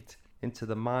plagued into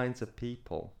the minds of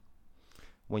people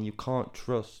when you can't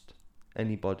trust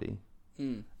anybody,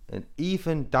 and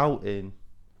even doubting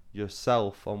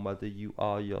yourself on whether you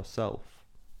are yourself.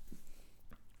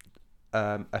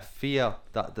 A fear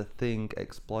that the thing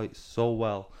exploits so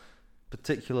well,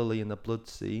 particularly in the blood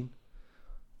scene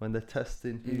when they're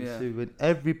testing who's who, and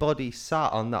everybody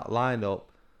sat on that lineup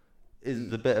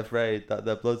is a bit afraid that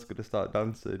their blood's going to start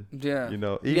dancing. Yeah. You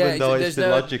know, even though it's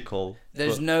illogical.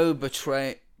 There's no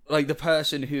betray. Like, the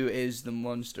person who is the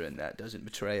monster in that doesn't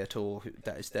betray at all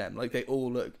that is them. Like, they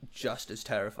all look just as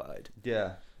terrified.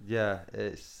 Yeah.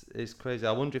 It's crazy.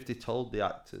 I wonder if they told the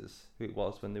actors who it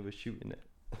was when they were shooting it.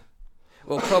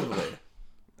 Well, probably.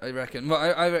 I reckon. Well,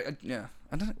 I yeah.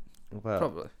 I don't. Well,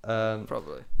 probably.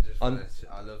 Probably. I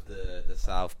love the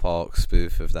South Park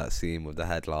spoof of that scene with the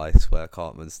headlights where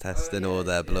Cartman's testing all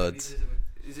their bloods.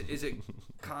 Is it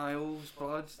Kyle's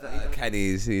blood?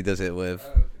 Kenny's. He does it with.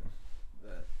 Oh,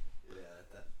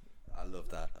 okay. I love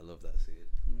that. I love that scene.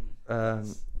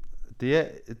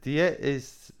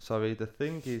 The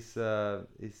thing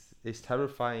is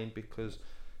terrifying because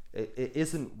it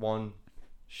isn't one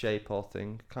shape or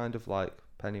thing, kind of like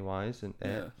Pennywise and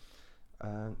it.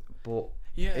 But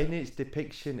in its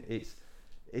depiction, it's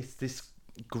this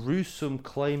gruesome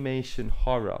claymation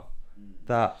horror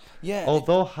that,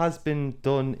 although has been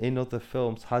done in other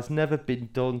films, has never been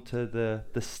done to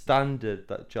the standard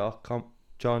that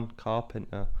John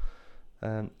Carpenter,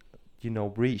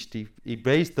 reached. He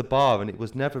raised the bar, and it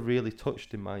was never really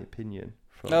touched, in my opinion.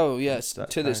 Oh yes,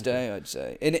 to this day, I'd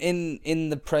say. In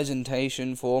the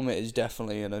presentation form, it is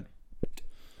definitely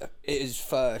it is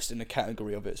first in a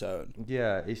category of its own.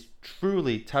 Yeah, it's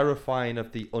truly terrifying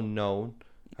of the unknown,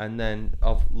 and then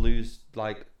of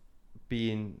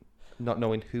not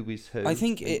knowing who is who. I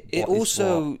think it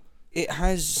also it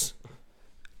has.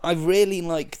 I really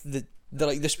like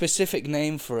the specific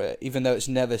name for it, even though it's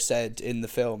never said in the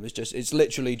film, it's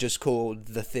literally just called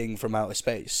The Thing from Outer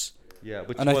Space. Yeah,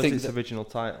 which And I was think its original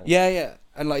title. Yeah,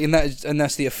 and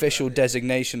that's the official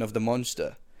designation of the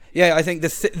monster. Yeah, I think the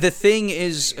Thing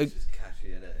is. It's just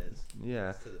catchy and it is.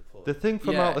 Yeah. To the point. The Thing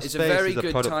from Yeah, Outer it's Space a very is a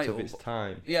good product title. of its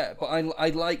time. Yeah, but I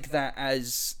like that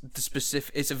as the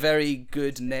specific. It's a very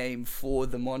good name for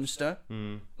the monster.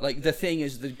 Like The Thing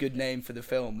is the good name for the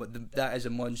film, but that as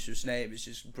a monstrous name is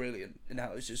just brilliant. And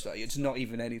how it's just like it's not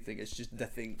even anything. It's just The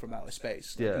Thing from Outer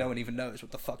Space. Like, Yeah. no one even knows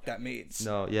what the fuck that means.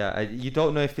 No, yeah, you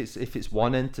don't know if it's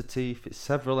one entity, if it's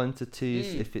several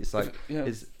entities, if it's like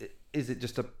is it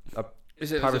just a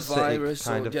Is it a parasitic virus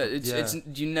kind or of it's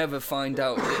you never find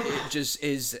out. It just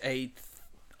is a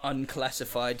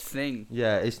unclassified thing.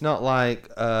 Yeah, it's not like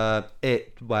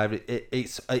it where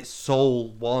it's sole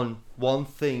one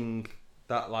thing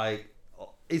that like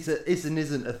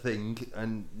isn't a thing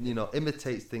and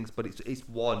imitates things, but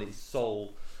it's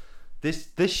sole. This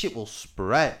shit will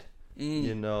spread,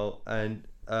 and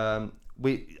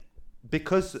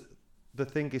because the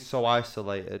Thing is so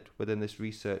isolated within this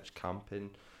research camp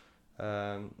in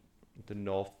the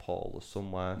North Pole or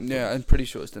somewhere. Yeah, I'm pretty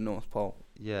sure it's the North Pole.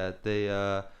 Yeah,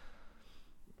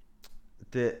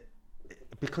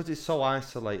 because it's so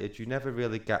isolated, you never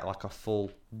really get like a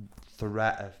full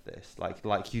threat of this.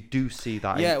 Like you do see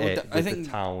that in the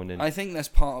town. And I think that's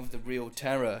part of the real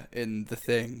terror in The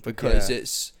Thing, because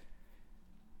it's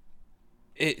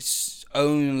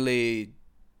only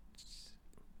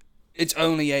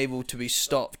able to be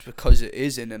stopped because it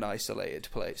is in an isolated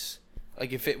place.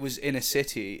 Like if it was in a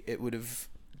city, it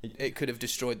could have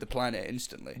destroyed the planet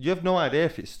instantly. You have no idea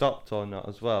if it stopped or not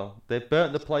as well. They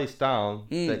burnt the place down.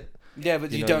 Yeah,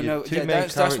 but you don't know. Yeah,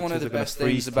 that's one of the best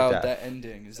things about that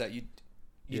ending, is that you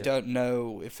don't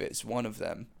know if it's one of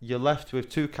them. You're left with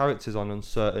two characters on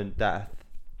uncertain death,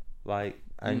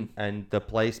 and the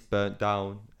place burnt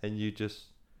down, and the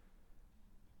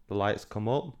lights come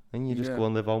up, and you just go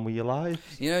and live on with your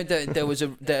life. They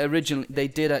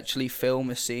did actually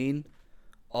film a scene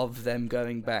of them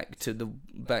going back to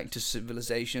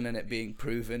civilization and it being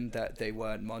proven that they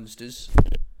weren't monsters,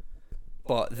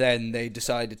 but then they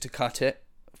decided to cut it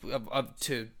up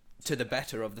to the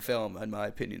better of the film, in my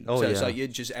opinion. It's like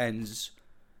it just ends.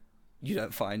 You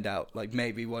don't find out. Like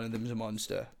maybe one of them's a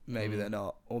monster, maybe they're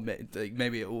not, or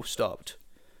maybe it all stopped.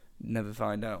 Never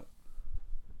find out.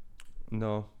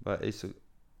 No, but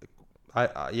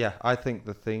I think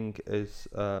The Thing is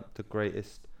the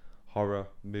greatest horror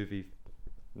movie.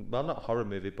 Well, not horror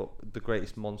movie, but the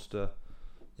greatest monster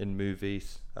in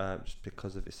movies, just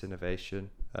because of its innovation.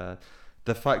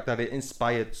 The fact that it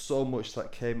inspired so much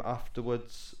that came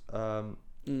afterwards.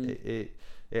 It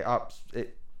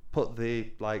put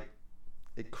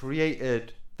it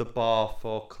created the bar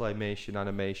for claymation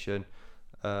animation,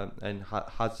 and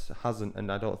hasn't,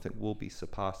 and I don't think will be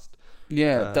surpassed.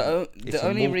 Yeah, it's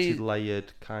a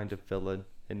multi-layered kind of villain,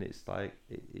 and it's like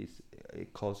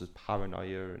it causes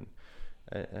paranoia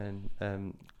and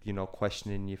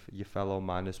questioning your fellow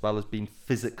man, as well as being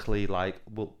physically like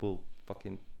will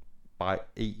fucking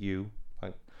eat you,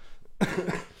 like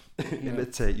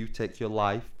imitate you, take your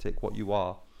life, take what you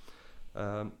are.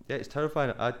 It's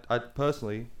terrifying. I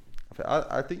personally,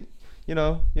 I think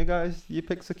you guys, your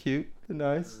pics are cute, they're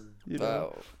nice.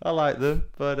 I like them,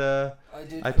 but I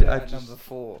did put it at number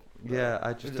 4. Yeah,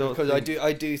 I just don't, because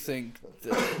I do think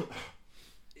that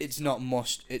it's not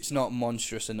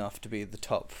monstrous enough to be the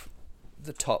top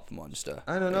monster.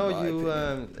 I don't know.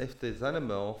 If the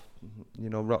Xenomorph,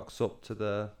 rocks up to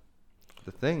the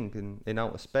Thing in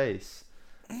outer space,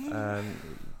 the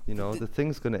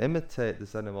Thing's gonna imitate the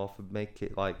Xenomorph and make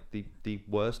it like the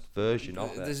worst version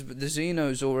of it. The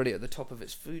Xeno's already at the top of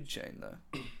its food chain, though.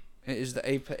 It is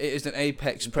an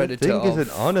apex predator. The Thing isn't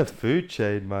on a food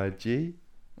chain, my G.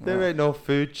 There ain't no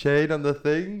food chain on the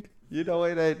Thing. It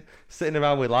ain't sitting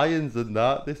around with lions and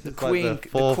that. This is like the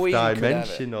fourth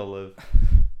dimensional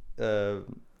of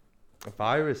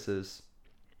viruses.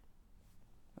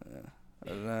 I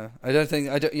don't know. I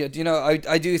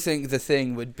do think the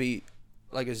Thing would beat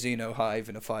like a Xeno hive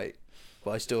in a fight,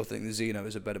 but I still think the Xeno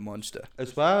is a better monster.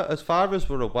 As far as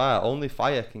we're aware, only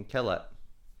fire can kill it.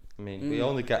 I mean, we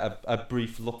only get a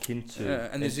brief look into. Yeah,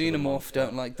 and the Xenomorph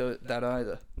don't like that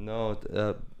either. No,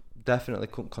 definitely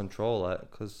couldn't control it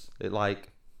because they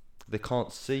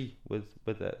can't see with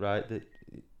it, right?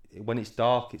 When it's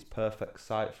dark, it's perfect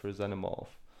sight for a Xenomorph.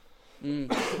 When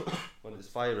there's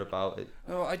fire about it.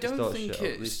 Oh, I don't think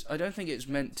it's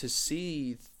meant to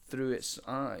see through its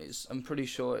eyes. I'm pretty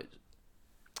sure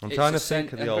I'm trying to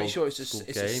think of the old I'm pretty sure it's a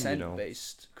game,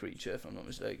 scent-based creature, if I'm not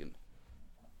mistaken.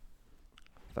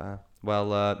 Fair.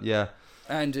 Well, yeah.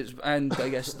 And I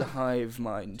guess the hive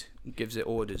mind gives it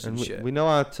orders and shit. We know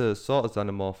how to sort a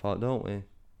xenomorph out, don't we?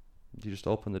 You just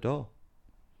open the door.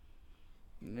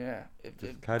 Yeah.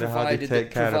 Kind of how they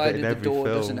take care of it in every film. Provided the door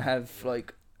doesn't have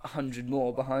like 100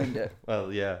 more behind it.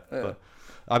 Well, yeah. But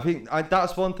I think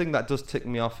that's one thing that does tick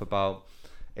me off about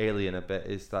Alien a bit,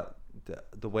 is that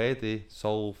the way they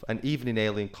solve, and even in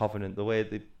Alien Covenant, the way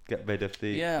they get rid of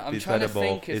the I'm trying to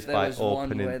think if is there by was one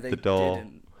opening where they the door.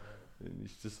 didn't.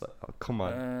 It's just like, oh, come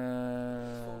on.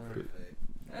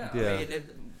 I mean,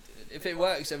 if it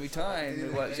works every time,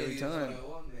 it works every time.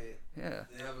 Yeah.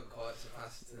 They haven't quite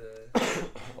surpassed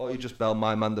Or you just bell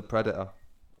my man the Predator.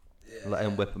 Let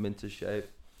him whip him into shape.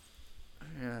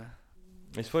 Yeah.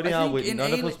 It's funny how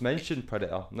none of us mentioned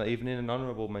Predator, not even in an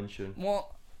honourable mention.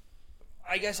 Well,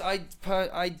 I guess I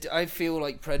feel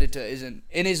like Predator isn't,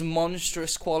 in his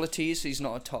monstrous qualities, he's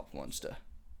not a top monster.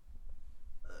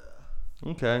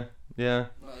 Okay, yeah.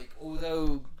 Like,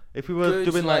 although if we were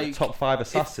doing like top 5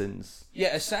 assassins,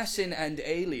 assassin and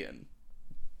alien,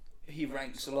 he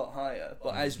ranks a lot higher.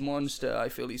 But as monster, I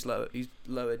feel he's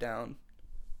lower down.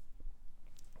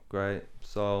 Great.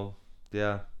 So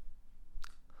yeah.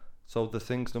 So The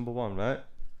Thing's number 1, right?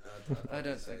 I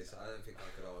don't think so. I don't think I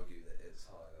could argue that it's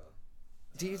higher.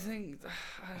 Do you think?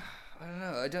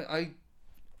 I don't know.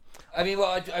 I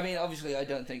mean, obviously, I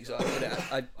don't think so.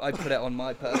 I put it on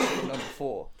my personal number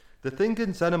 4. The Thing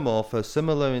and Xenomorph are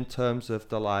similar in terms of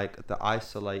the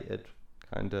isolated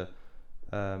kind of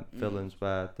villains,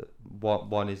 where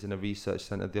one is in a research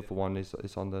center, the other one is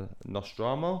on the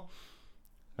Nostromo.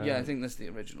 Yeah, I think that's the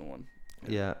original one.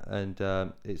 Yeah, and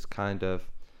it's kind of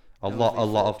a lot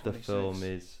of the film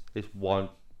is one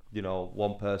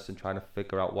person trying to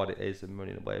figure out what it is and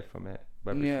running away from it,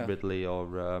 whether it's Ridley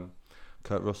or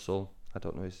Kurt Russell. I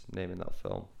don't know his name in that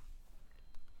film.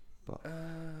 But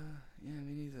yeah,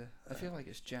 me neither. I feel like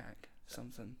it's Jack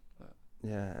something. But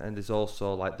yeah, and there's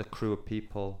also like the crew of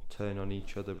people turn on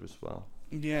each other as well.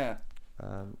 Yeah.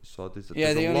 So there's the a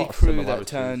only lot of crew that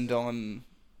turned on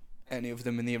any of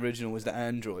them in the original was the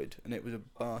android, and it was a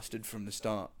bastard from the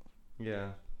start. Yeah.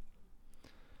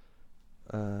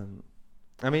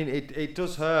 I mean, it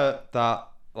does hurt that,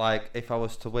 like, if I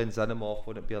was to win, Xenomorph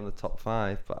wouldn't be on the top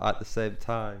 5, but at the same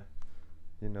time,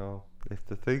 if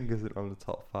The Thing isn't on the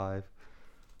top 5,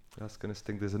 that's gonna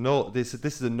sting. This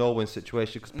is a no-win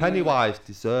situation, because Pennywise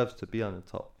deserves to be on the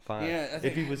top 5. Yeah,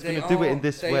 if he was gonna do it in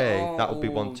this way, that would be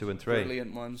 1, 2, and 3.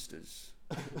 Brilliant monsters.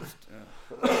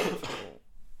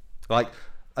 Like,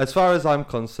 as far as I'm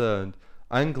concerned,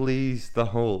 Ang Lee's The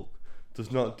Hulk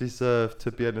does not deserve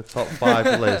to be in a top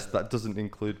 5 list that doesn't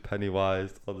include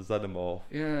Pennywise or the Xenomorph.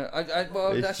 Yeah,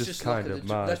 well, it's that's just kind of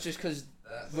mad. That's just because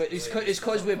it's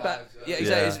because we're Yeah, exactly.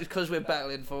 Yeah. It's because we're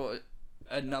battling for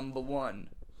a number 1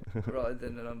 rather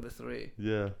than a number 3.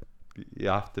 Yeah, you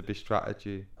have to be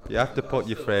strategy. You have to put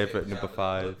your favourite number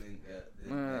 5.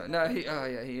 No, he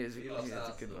is a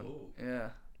good one. Yeah.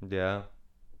 Yeah.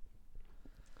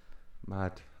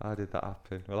 Mad. How did that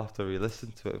happen? We'll have to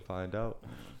re-listen to it and find out.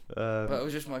 But it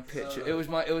was just my pitch. It was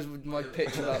my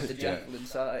pitch about the Jekyll and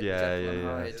Hyde. Yeah.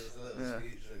 It was a little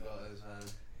speech that got us, man.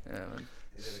 Yeah, man.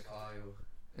 He did a Kyle.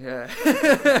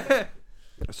 Yeah.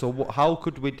 So how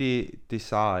could we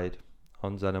decide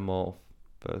on Xenomorph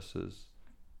versus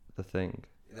The Thing?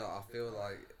 I feel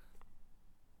like.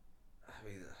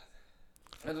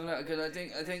 I don't know, because I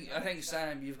think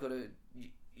Sam, you've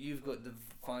got the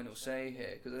final say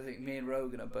here, because I think me and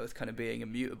Rogan are both kind of being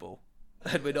immutable,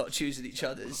 and we're not choosing each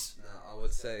other's. No, I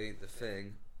would say The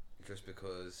Thing, just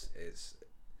because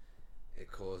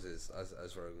it causes,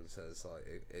 as Rogan says, like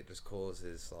it just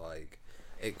causes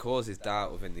it causes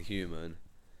doubt within the human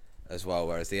as well,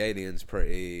 whereas the alien's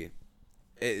pretty.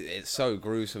 It's so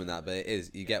gruesome in that, but it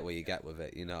is, you get what you get with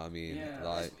it, you know what I mean?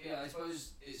 I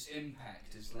suppose its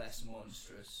impact is less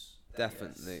monstrous.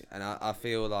 Definitely, and I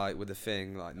feel like with The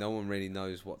Thing, like no one really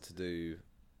knows what to do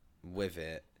with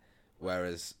it,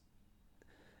 whereas,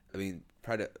 I mean,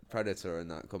 Predator and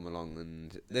that come along,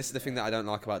 and this is the thing that I don't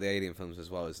like about the Alien films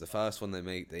as well, is the first one they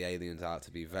make the aliens out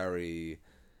to be very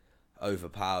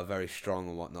overpowered, very strong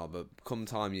and whatnot, but come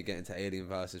time you get into Alien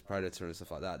versus Predator and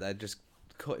stuff like that, they're just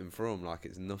cutting through them like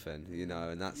it's nothing,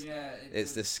 and that's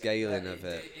it's the scaling of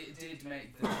it. It did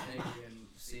make the alien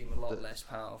seem a lot less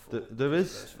powerful. There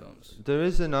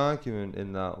is an argument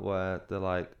in that where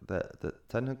they're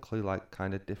technically like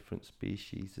kind of different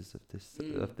species of this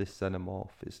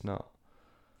xenomorph. It's not.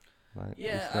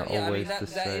 Always the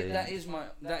same. That is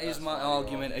my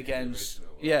argument against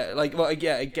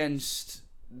against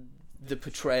the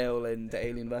portrayal in the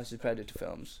Alien versus Predator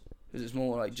films, because it's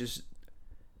more like just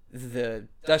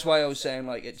that's why I was saying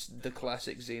like it's the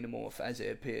classic xenomorph as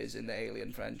it appears in the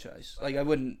Alien franchise. Like I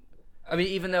mean,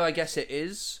 even though I guess it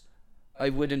is, I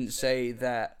wouldn't say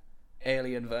that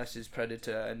Alien versus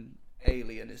Predator and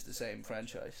Alien is the same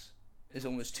franchise. It's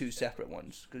almost two separate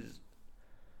ones. Cause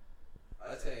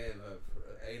I'd say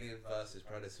Alien versus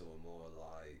Predator were more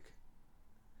like,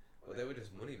 well, they were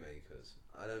just money makers.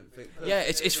 I don't think. Yeah,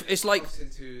 it's like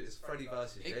it's Freddy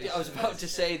versus Jason. I was about to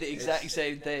say the exact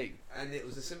same thing. And it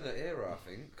was a similar era, I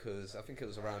think, because I think it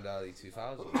was around early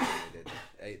 2000 when they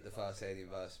did the first Alien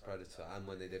versus Predator, and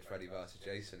when they did Freddy versus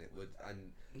Jason, it would.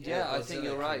 And yeah, I think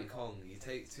you're right. King Kong, you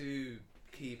take two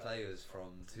key players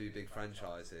from two big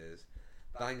franchises,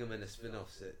 bang them in a spin-off.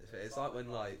 It's like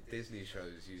when like Disney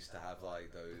shows used to have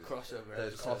like those crossover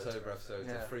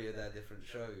episodes of three of their different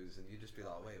shows, and you just be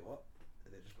like, wait, what?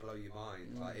 And it just blow your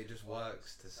mind. Like it just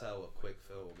works to sell a quick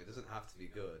film. It doesn't have to be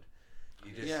good.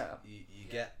 You just you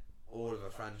get all of a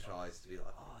franchise to be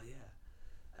like, oh yeah,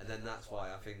 and then that's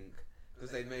why I think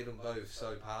because they made them both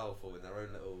so powerful in their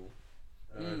own little.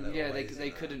 They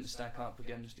couldn't stack up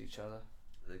against each other.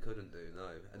 They couldn't do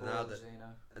and now that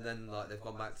and then like they've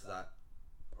gone back to that.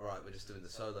 Right, we're just doing the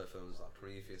solo films like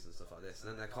Prometheus and stuff like this,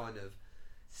 and then they're kind of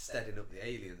steading up the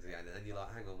aliens again, and then you're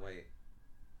like, hang on, wait,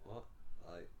 what?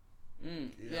 Like,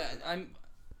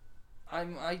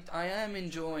 I am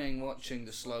enjoying watching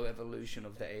the slow evolution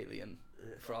of the alien.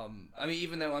 From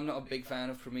even though I'm not a big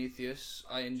fan of Prometheus,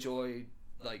 I enjoy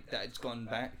like that it's gone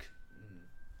back.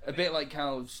 A bit like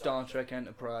how Star Trek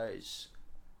Enterprise,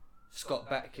 Scott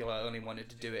Bakula only wanted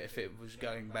to do it if it was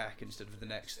going back instead of the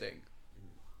next thing.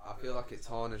 I feel like it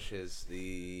tarnishes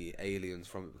the aliens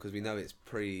from it because we know it's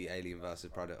pre-Alien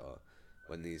versus Predator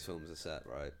when these films are set,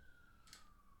 right?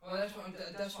 Well, that's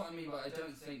what I mean. But I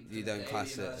don't think you don't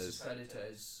class Alien it versus as Predator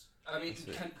is.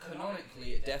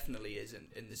 Canonically, it definitely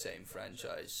isn't in the same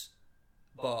franchise.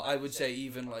 But I would say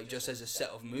even like just as a set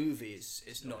of movies,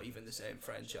 it's not even the same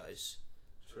franchise.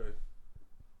 True.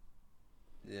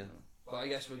 Yeah. But I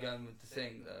guess we're going with the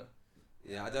Thing though.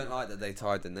 Yeah, I don't like that they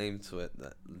tied the name to it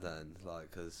then,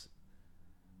 like, because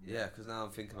now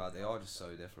I'm thinking about it, they are just so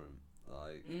different.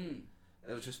 Like,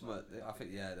 it was just, I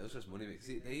think, it was just money.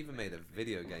 They even made a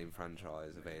video game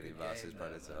franchise of Alien vs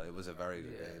Predator. It was a very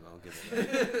good game, I'll give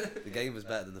it that. The game was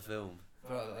better than the film.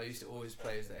 Bro, I used to always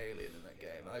play as the alien in that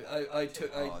game. I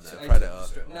took Predator.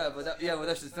 Well,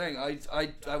 that's the thing.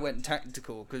 I went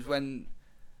tactical, because when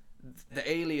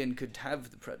the alien could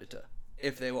have the Predator,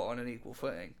 if they were on an equal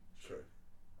footing. True.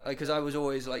 Because I was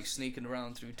always like sneaking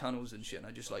around through tunnels and shit, and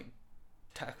I just like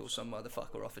tackle some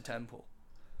motherfucker off a temple.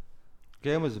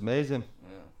 Game was amazing.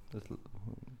 Yeah.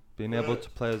 Being able to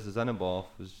play as a xenomorph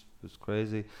was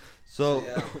crazy. So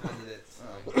yeah, handed it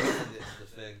to the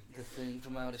Thing. The Thing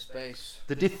from outer space.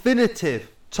 The definitive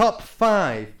top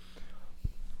 5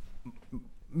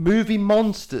 movie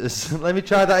monsters. Let me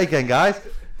try that again, guys.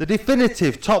 The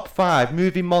definitive top 5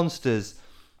 movie monsters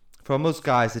from us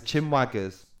guys, the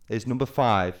Chinwaggers, is number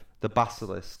 5, the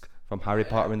Basilisk from Harry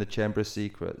Potter and the Chamber of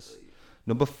Secrets.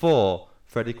 Number 4,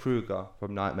 Freddy Krueger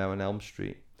from Nightmare on Elm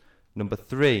Street. Number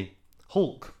 3,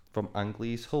 Hulk from Ang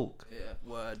Lee's Hulk. Yeah,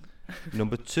 word.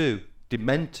 Number 2,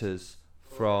 Dementors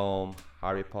from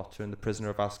Harry Potter and the Prisoner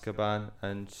of Azkaban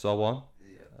and so on.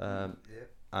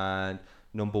 And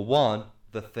number 1,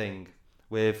 The Thing,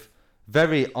 with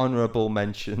very honourable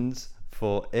mentions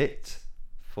for It,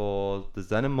 for the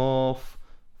Xenomorph,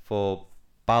 for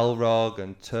Balrog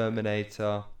and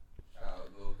Terminator.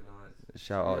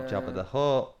 Shout out Jabba the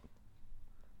Hutt.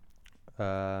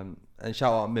 And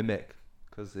shout out Mimic,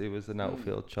 because it was an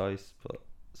outfield choice, but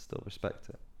still respect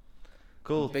it.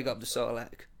 Cool. Big up the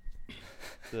Sarlacc.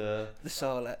 The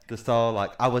Sarlacc. The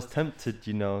Sarlacc. I was tempted,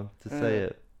 to say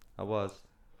it. I was.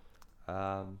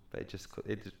 But it just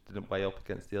didn't weigh up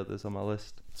against the others on my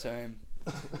list. Same.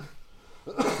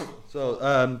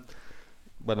 So,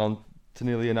 went on to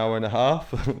nearly an hour and a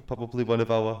half. Probably one of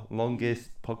our longest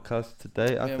podcasts to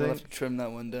date, I think. We'll have to trim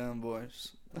that one down,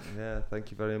 boys. Yeah,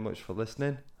 thank you very much for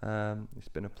listening. It's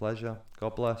been a pleasure.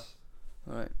 God bless.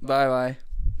 Alright, bye-bye.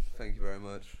 Thank you very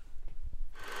much.